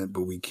president,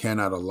 but we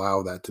cannot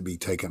allow that to be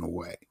taken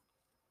away.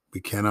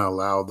 We cannot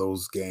allow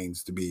those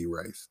gains to be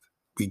erased.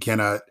 We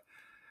cannot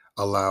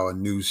allow a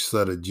new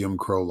set of Jim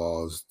Crow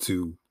laws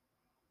to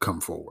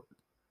come forward.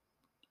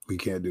 We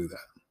can't do that.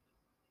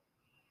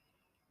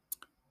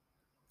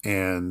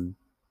 And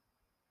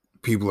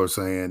people are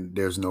saying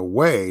there's no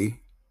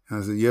way.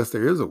 And I said, yes,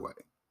 there is a way.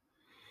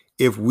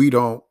 If we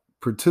don't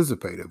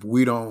participate, if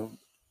we don't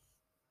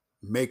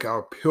make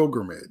our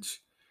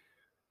pilgrimage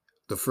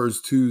the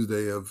first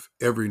Tuesday of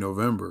every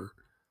November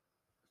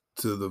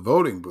to the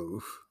voting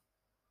booth,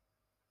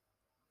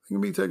 it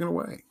can be taken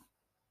away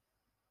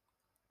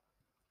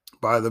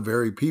by the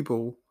very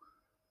people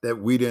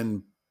that we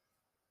didn't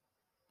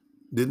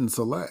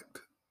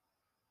select.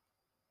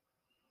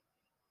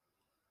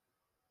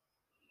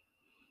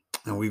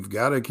 And we've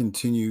got to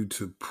continue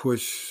to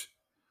push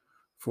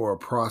for a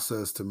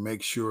process to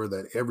make sure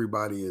that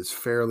everybody is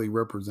fairly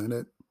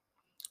represented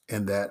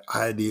and that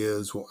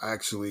ideas will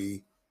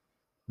actually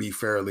be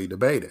fairly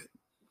debated.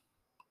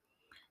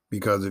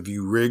 Because if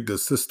you rig the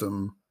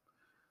system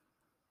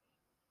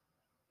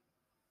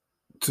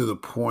to the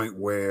point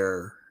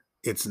where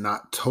it's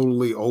not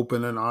totally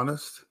open and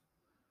honest,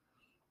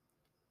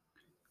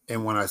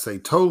 and when I say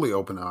totally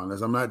open and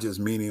honest, I'm not just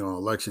meaning on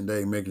election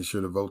day making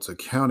sure the votes are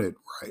counted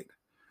right.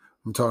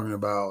 I'm talking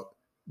about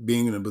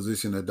being in a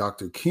position that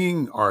Dr.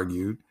 King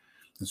argued.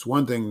 It's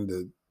one thing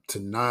to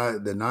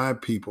deny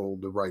people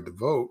the right to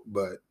vote,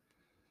 but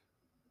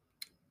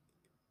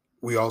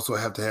we also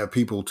have to have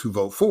people to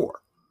vote for,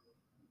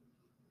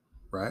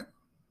 right?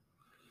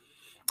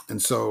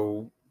 And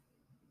so,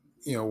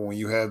 when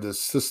you have this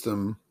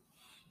system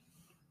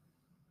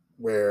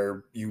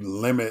where you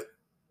limit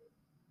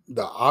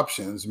the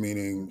options,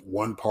 meaning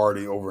one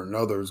party over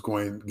another is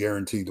going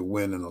guaranteed to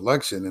win an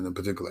election in a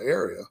particular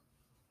area,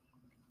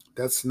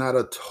 that's not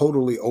a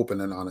totally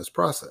open and honest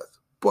process.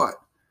 But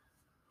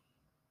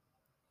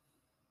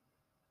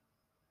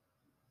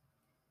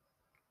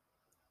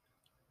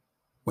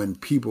when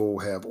people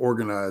have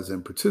organized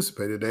and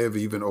participated, they have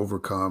even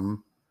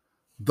overcome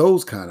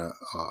those kind of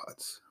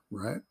odds,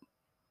 right?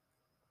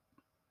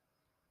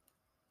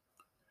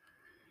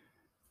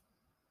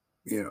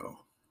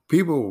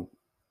 People,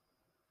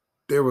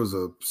 there was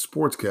a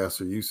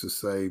sportscaster used to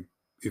say,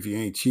 if you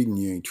ain't cheating,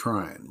 you ain't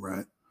trying,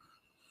 right?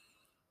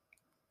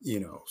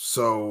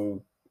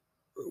 So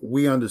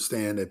we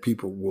understand that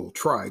people will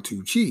try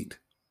to cheat.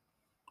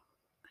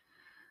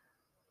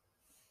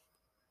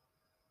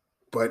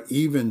 But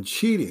even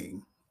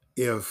cheating,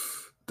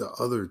 if the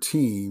other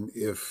team,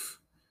 if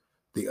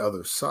the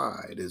other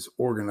side is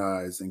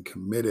organized and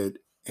committed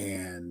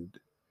and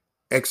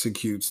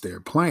executes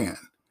their plan,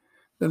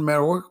 doesn't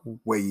matter what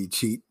way you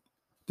cheat,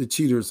 the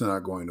cheaters are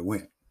not going to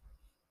win.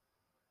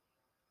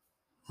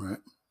 Right?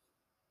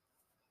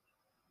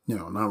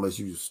 Not unless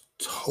you just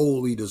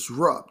totally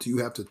disrupt. You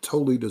have to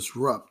totally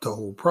disrupt the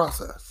whole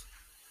process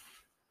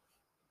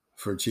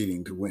for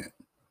cheating to win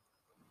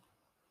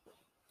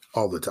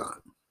all the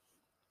time.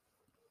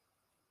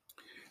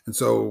 And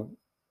so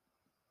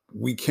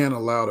we can't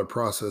allow the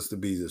process to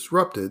be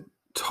disrupted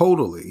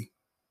totally.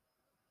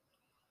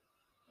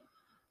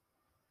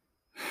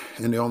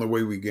 And the only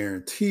way we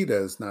guarantee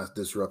that it's not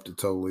disrupted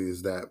totally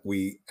is that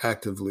we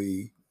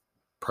actively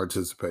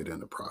participate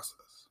in the process.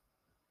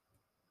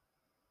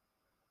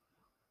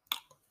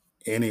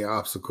 Any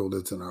obstacle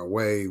that's in our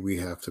way, we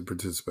have to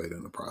participate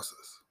in the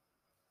process.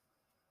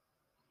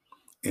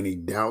 Any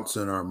doubts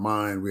in our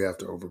mind, we have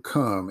to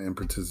overcome and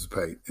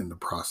participate in the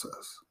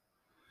process.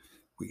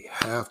 We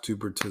have to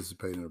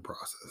participate in the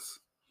process.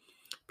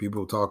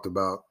 People talked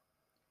about,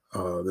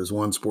 there's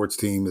one sports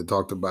team that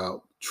talked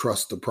about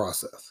trust the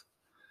process.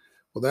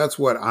 Well, that's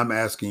what I'm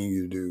asking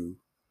you to do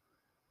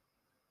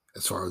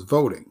as far as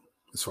voting,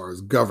 as far as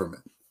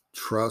government.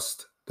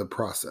 Trust the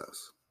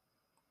process.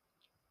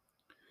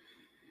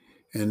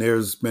 And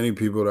there's many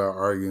people that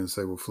argue and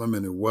say, well,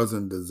 Fleming, it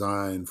wasn't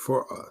designed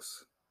for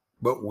us,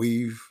 but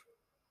we've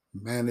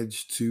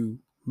managed to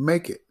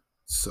make it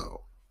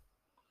so.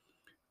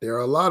 There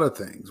are a lot of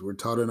things we're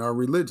taught in our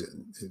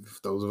religion.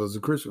 If those of us are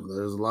Christian,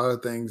 there's a lot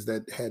of things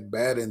that had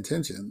bad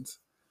intentions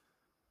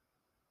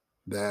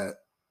that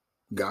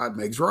God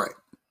makes right.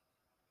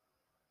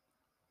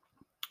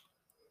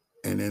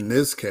 And in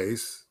this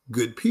case,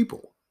 good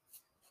people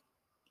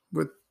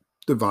with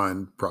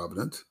divine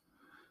providence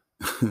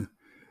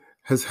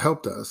has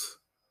helped us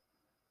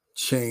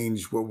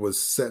change what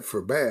was set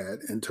for bad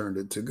and turned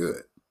it to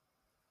good.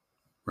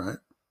 Right?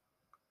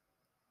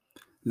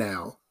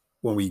 Now,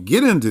 when we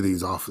get into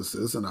these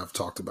offices, and I've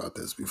talked about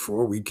this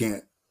before, we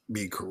can't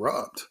be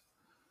corrupt.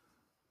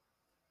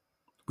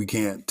 We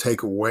can't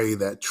take away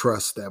that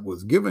trust that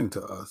was given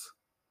to us.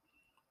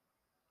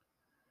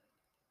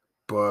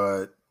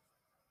 But,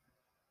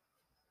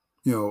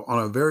 on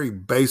a very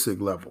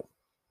basic level,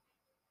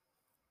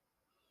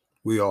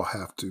 we all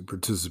have to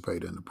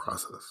participate in the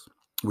process.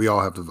 We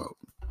all have to vote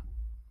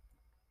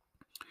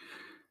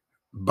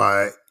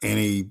by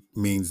any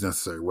means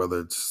necessary, whether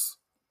it's,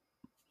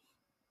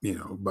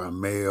 by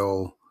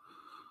mail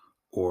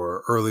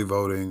or early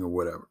voting or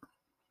whatever.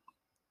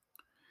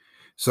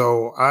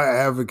 So I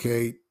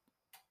advocate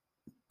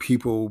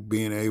people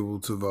being able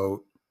to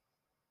vote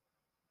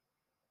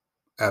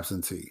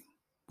absentee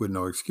with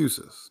no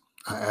excuses.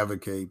 I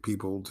advocate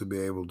people to be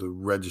able to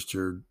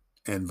register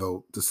and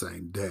vote the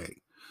same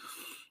day.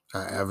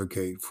 I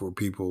advocate for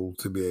people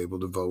to be able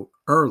to vote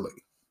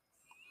early.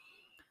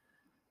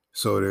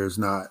 So there's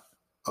not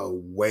a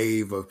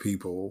wave of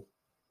people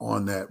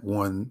on that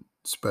one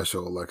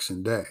special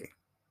election day.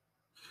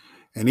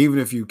 And even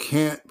if you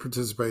can't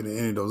participate in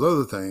any of those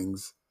other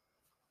things,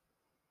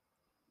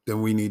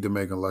 then we need to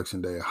make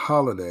election day a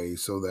holiday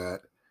so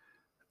that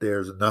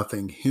there's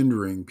nothing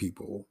hindering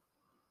people,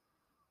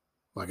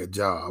 like a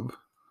job,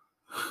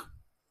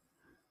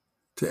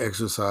 to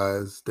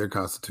exercise their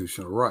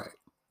constitutional right.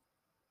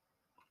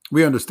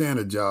 We understand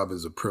a job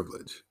is a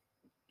privilege,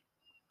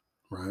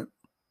 right?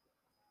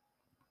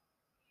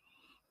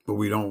 But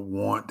we don't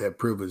want that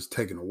privilege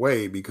taken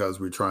away because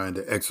we're trying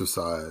to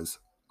exercise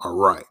our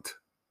right.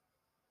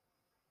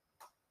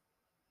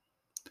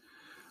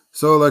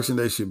 So election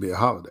day should be a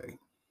holiday.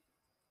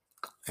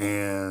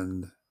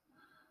 And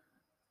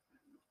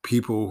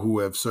people who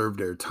have served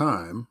their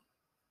time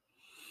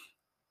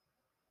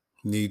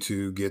need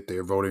to get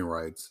their voting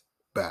rights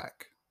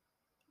back.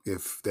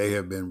 If they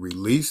have been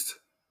released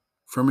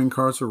from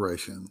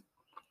incarceration,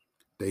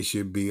 they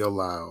should be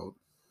allowed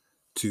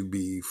to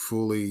be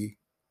fully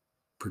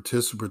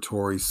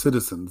participatory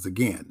citizens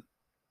again.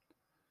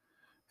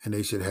 And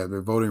they should have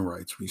their voting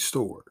rights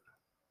restored.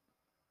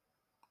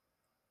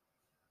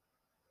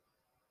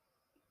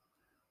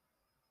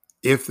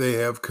 If they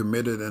have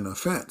committed an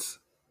offense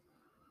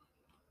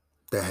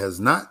that has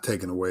not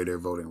taken away their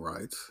voting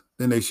rights,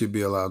 then they should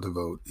be allowed to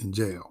vote in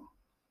jail.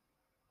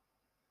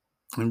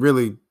 And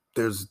really,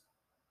 there's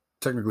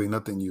technically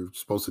nothing you're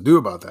supposed to do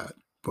about that.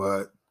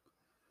 But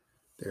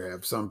there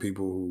have some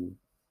people who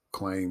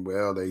claim,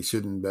 well, they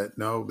shouldn't, but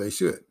no, they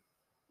should.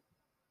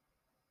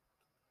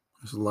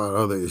 There's a lot of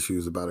other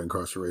issues about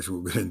incarceration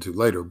we'll get into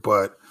later,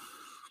 but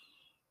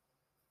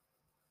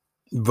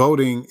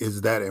voting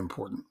is that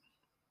important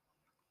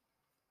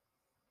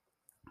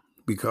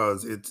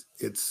because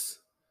it's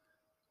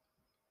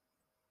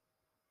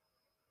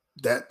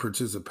that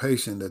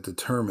participation that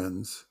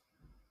determines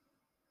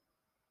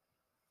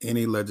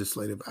any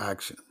legislative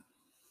action.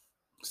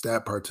 It's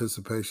that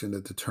participation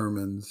that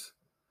determines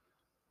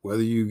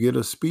whether you get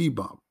a speed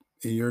bump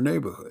in your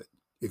neighborhood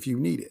if you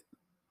need it.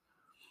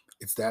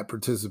 It's that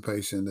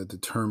participation that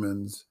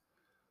determines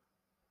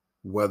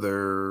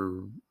whether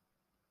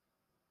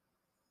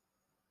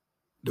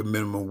the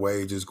minimum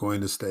wage is going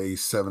to stay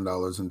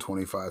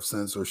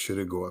 $7.25 or should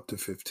it go up to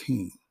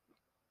 15.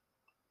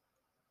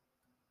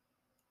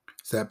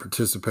 It's that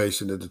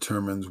participation that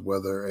determines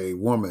whether a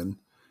woman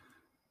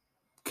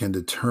can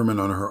determine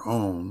on her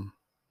own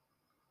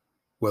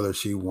whether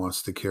she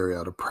wants to carry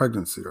out a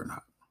pregnancy or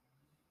not.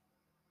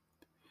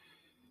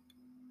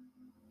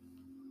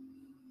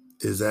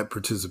 Is that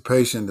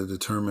participation that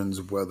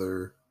determines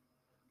whether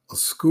a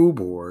school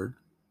board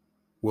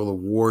will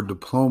award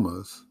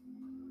diplomas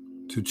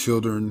to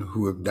children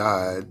who have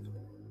died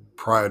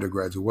prior to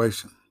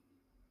graduation.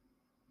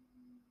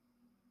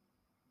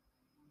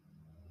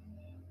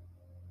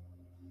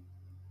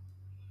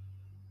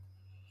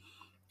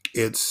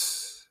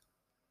 It's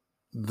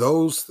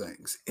those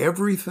things,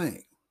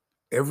 everything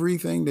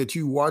that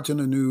you watch in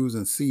the news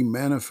and see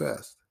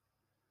manifest.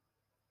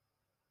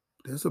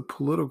 There's a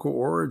political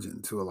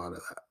origin to a lot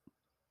of that.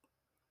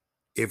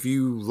 If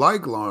you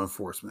like law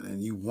enforcement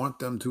and you want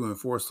them to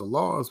enforce the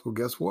laws, well,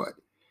 guess what?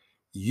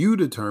 You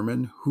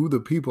determine who the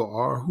people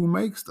are who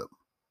makes them.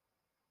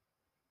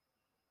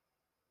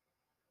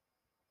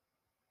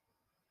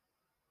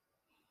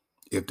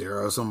 If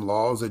there are some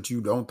laws that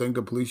you don't think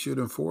the police should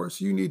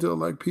enforce, you need to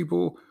elect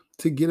people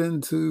to get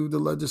into the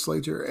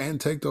legislature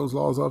and take those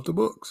laws off the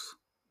books.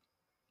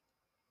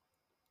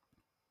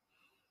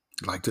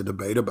 Like to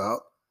debate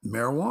about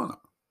marijuana.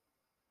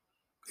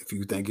 If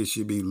you think it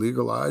should be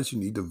legalized, you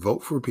need to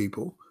vote for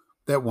people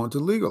that want to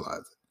legalize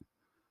it.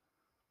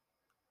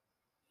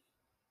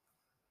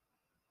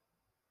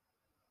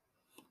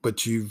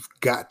 But you've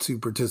got to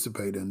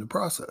participate in the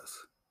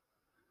process.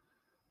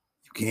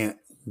 You can't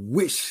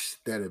wish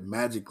that it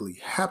magically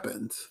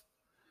happens.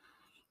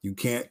 You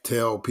can't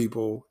tell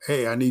people,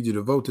 hey, I need you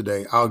to vote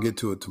today. I'll get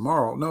to it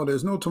tomorrow. No,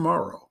 there's no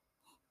tomorrow.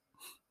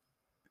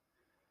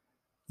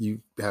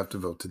 You have to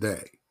vote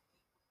today.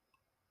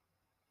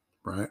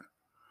 Right?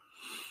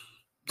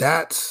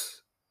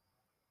 That's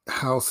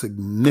how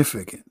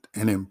significant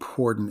and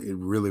important it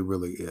really,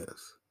 really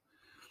is.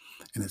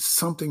 And it's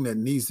something that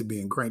needs to be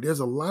ingrained.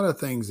 There's a lot of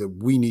things that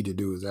we need to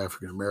do as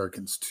African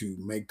Americans to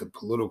make the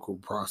political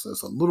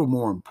process a little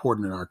more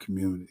important in our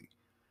community.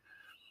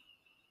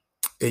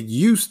 It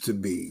used to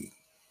be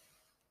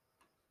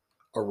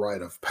a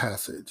rite of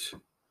passage,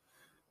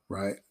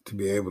 right? To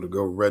be able to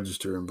go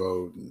register and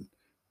vote and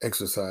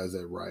exercise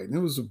that right. And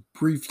it was a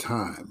brief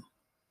time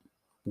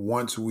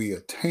once we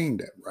attained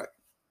that right.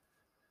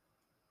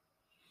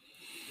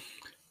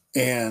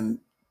 And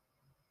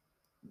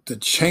the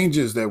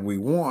changes that we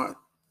want,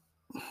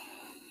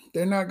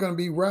 they're not going to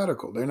be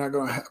radical. They're not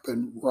going to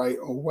happen right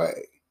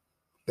away.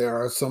 there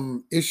are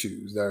some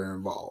issues that are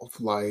involved,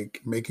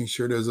 like making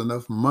sure there's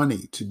enough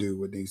money to do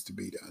what needs to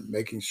be done,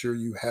 making sure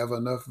you have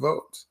enough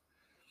votes.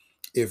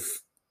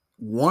 If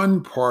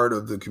one part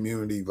of the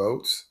community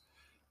votes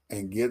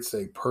and gets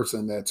a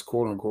person that's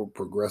quote unquote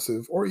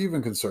progressive or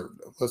even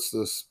conservative, let's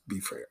just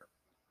be fair,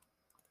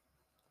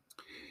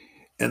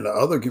 and the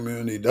other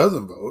community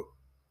doesn't vote,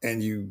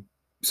 and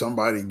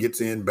somebody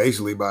gets in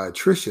basically by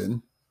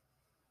attrition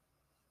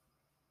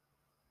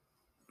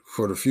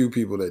for the few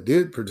people that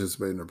did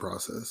participate in the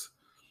process,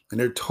 and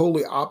they're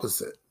totally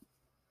opposite,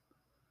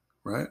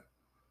 right?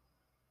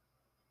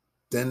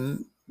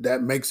 Then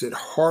that makes it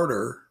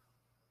harder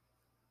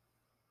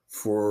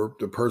for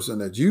the person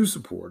that you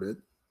supported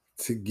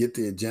to get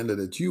the agenda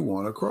that you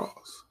want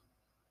across.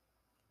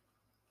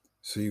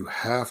 So you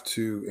have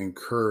to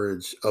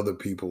encourage other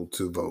people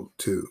to vote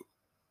too,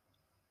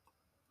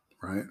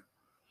 right?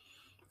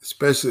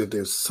 Especially if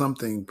there's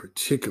something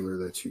particular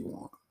that you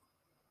want,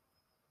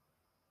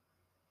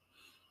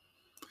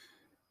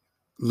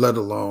 let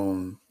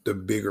alone the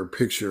bigger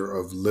picture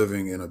of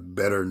living in a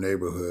better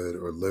neighborhood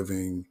or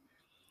living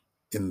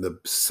in the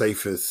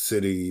safest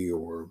city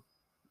or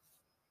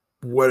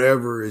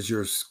whatever is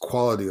your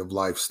quality of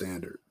life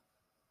standard,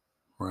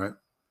 right?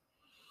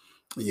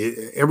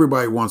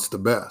 Everybody wants the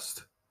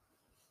best.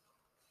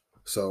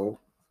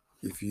 So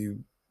if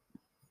you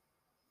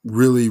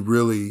really,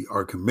 really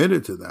are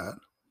committed to that,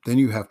 then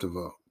you have to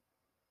vote.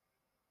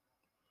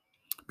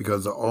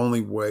 Because the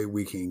only way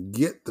we can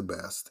get the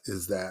best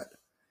is that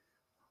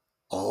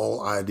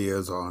all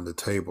ideas are on the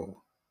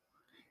table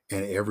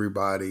and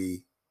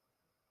everybody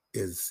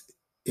is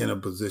in a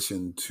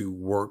position to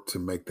work to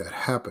make that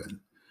happen.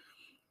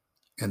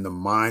 And the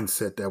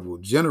mindset that will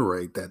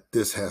generate that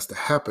this has to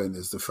happen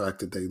is the fact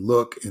that they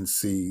look and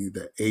see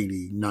that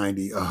 80,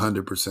 90,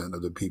 100%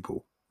 of the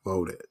people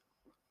voted,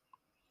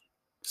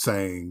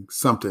 saying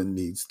something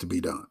needs to be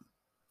done.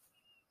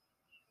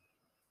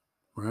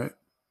 Right?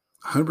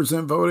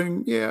 100%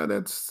 voting, yeah,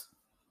 that's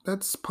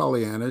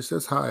Pollyannish.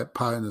 That's high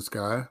pie in the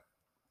sky,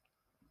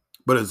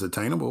 but it's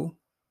attainable.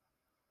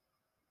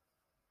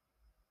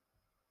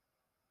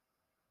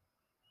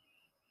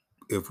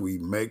 If we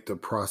make the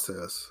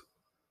process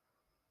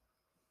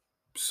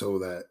so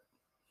that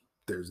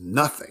there's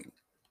nothing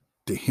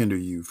to hinder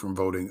you from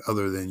voting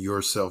other than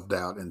your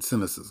self-doubt and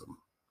cynicism,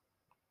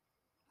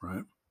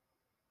 right?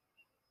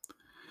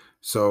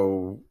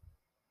 So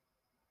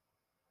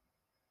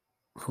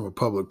from a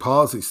public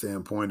policy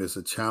standpoint, it's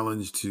a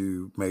challenge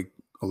to make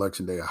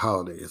election day a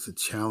holiday. It's a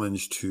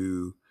challenge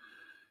to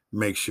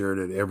make sure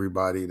that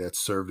everybody that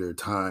served their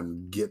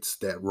time gets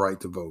that right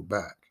to vote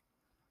back.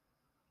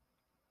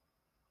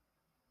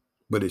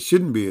 But it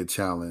shouldn't be a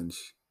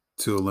challenge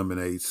to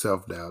eliminate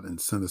self-doubt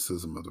and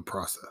cynicism of the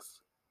process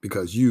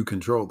because you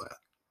control that.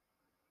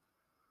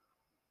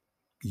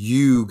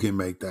 You can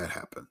make that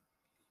happen.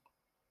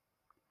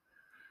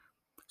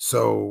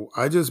 So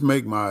I just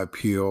make my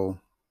appeal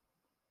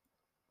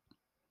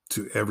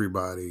to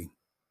everybody.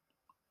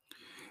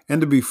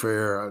 And to be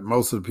fair,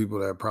 most of the people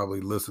that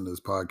probably listen to this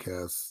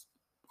podcast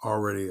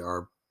already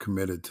are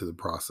committed to the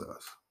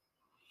process.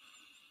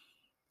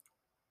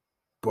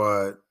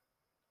 But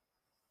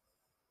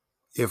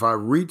if I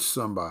reach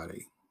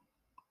somebody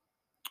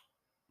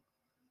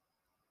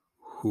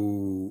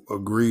who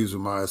agrees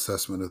with my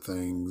assessment of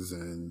things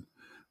and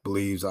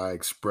believes I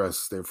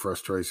express their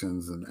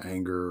frustrations and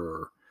anger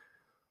or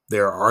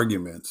their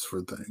arguments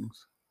for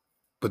things,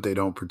 but they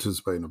don't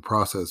participate in the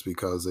process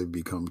because they've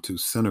become too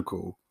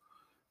cynical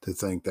to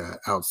think that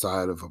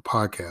outside of a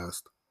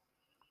podcast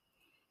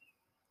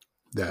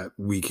that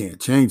we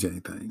can't change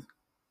anything.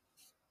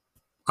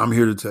 I'm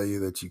here to tell you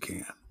that you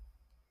can.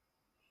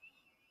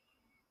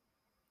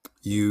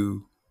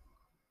 You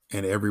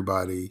and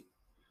everybody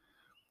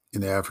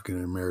in the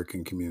African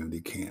American community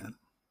can.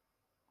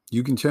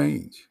 You can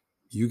change.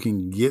 You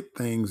can get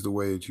things the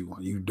way that you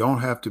want. You don't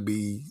have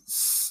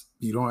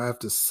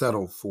to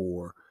settle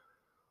for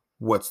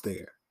what's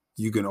there.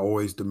 You can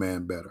always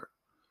demand better.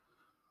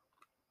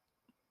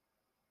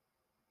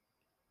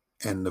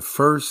 And the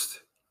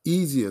first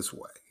easiest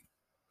way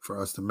for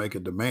us to make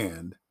a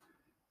demand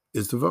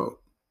is to vote.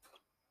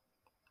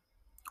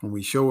 When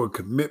we show a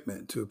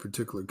commitment to a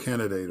particular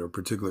candidate or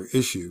particular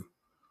issue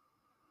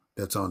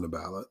that's on the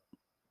ballot,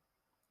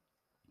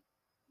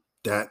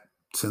 that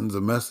sends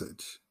a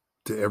message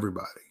to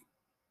everybody.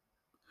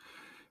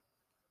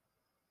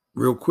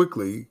 Real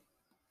quickly,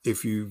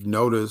 if you've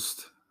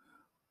noticed,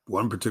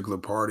 one particular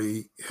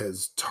party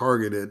has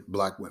targeted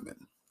Black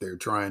women. They're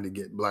trying to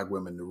get Black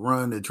women to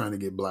run. They're trying to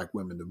get Black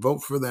women to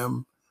vote for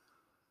them,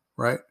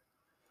 right?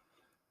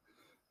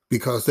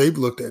 Because they've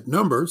looked at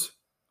numbers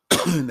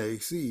and they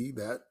see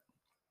that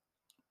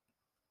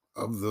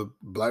of the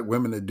Black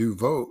women that do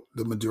vote,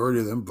 the majority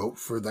of them vote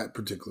for that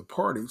particular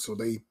party. So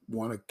they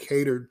want to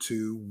cater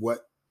to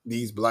what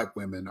these Black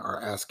women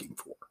are asking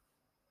for,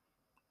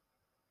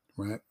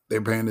 right?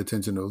 They're paying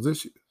attention to those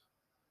issues.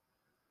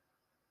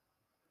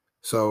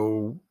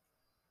 So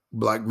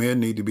Black men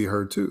need to be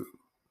heard too.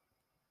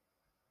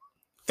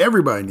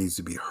 Everybody needs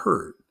to be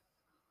heard,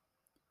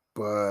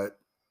 but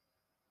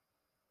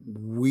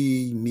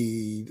we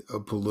need a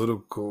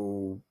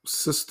political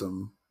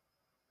system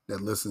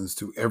that listens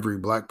to every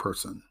Black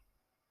person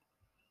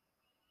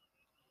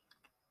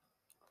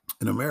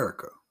in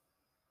America.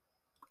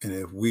 And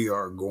if we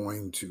are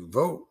going to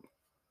vote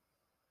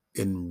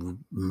in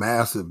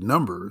massive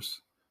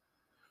numbers,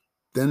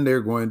 then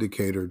they're going to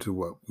cater to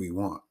what we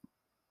want.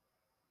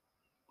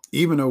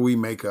 Even though we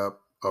make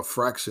up a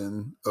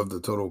fraction of the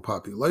total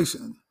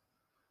population,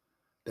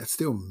 that's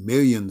still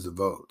millions of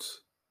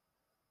votes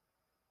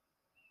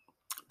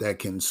that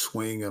can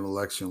swing an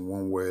election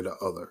one way or the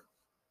other.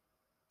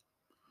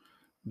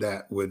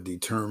 That would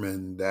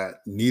determine that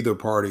neither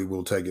party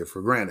will take it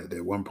for granted.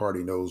 That one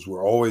party knows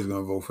we're always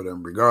going to vote for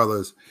them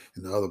regardless,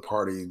 and the other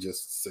party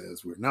just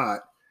says we're not.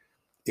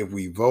 If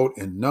we vote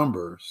in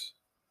numbers,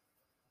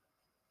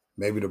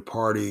 maybe the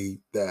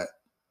party that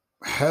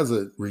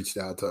hasn't reached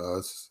out to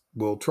us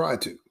will try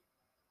to,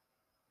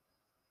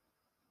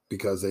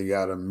 because they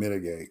got to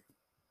mitigate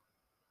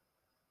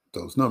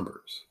those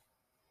numbers.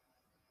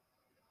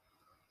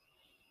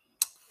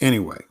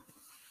 Anyway,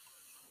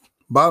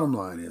 bottom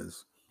line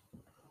is,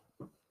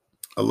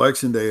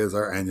 Election Day is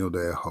our annual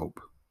day of hope.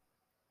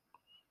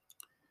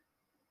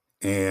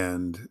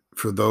 And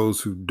for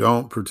those who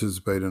don't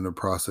participate in the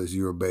process,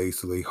 you are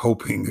basically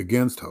hoping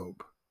against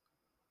hope,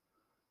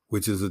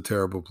 which is a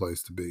terrible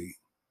place to be,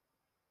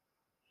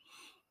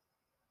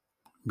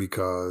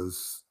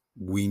 because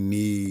we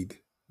need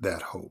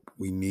that hope.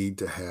 We need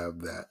to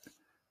have that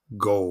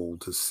goal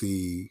to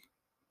see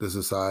the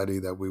society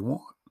that we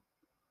want.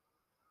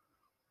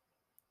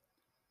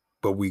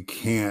 But we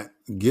can't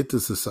get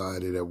the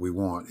society that we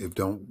want if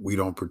we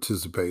don't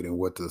participate in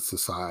what the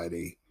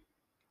society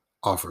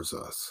offers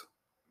us.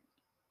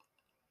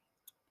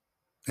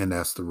 And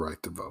that's the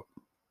right to vote.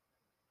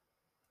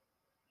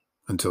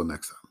 Until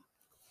next time.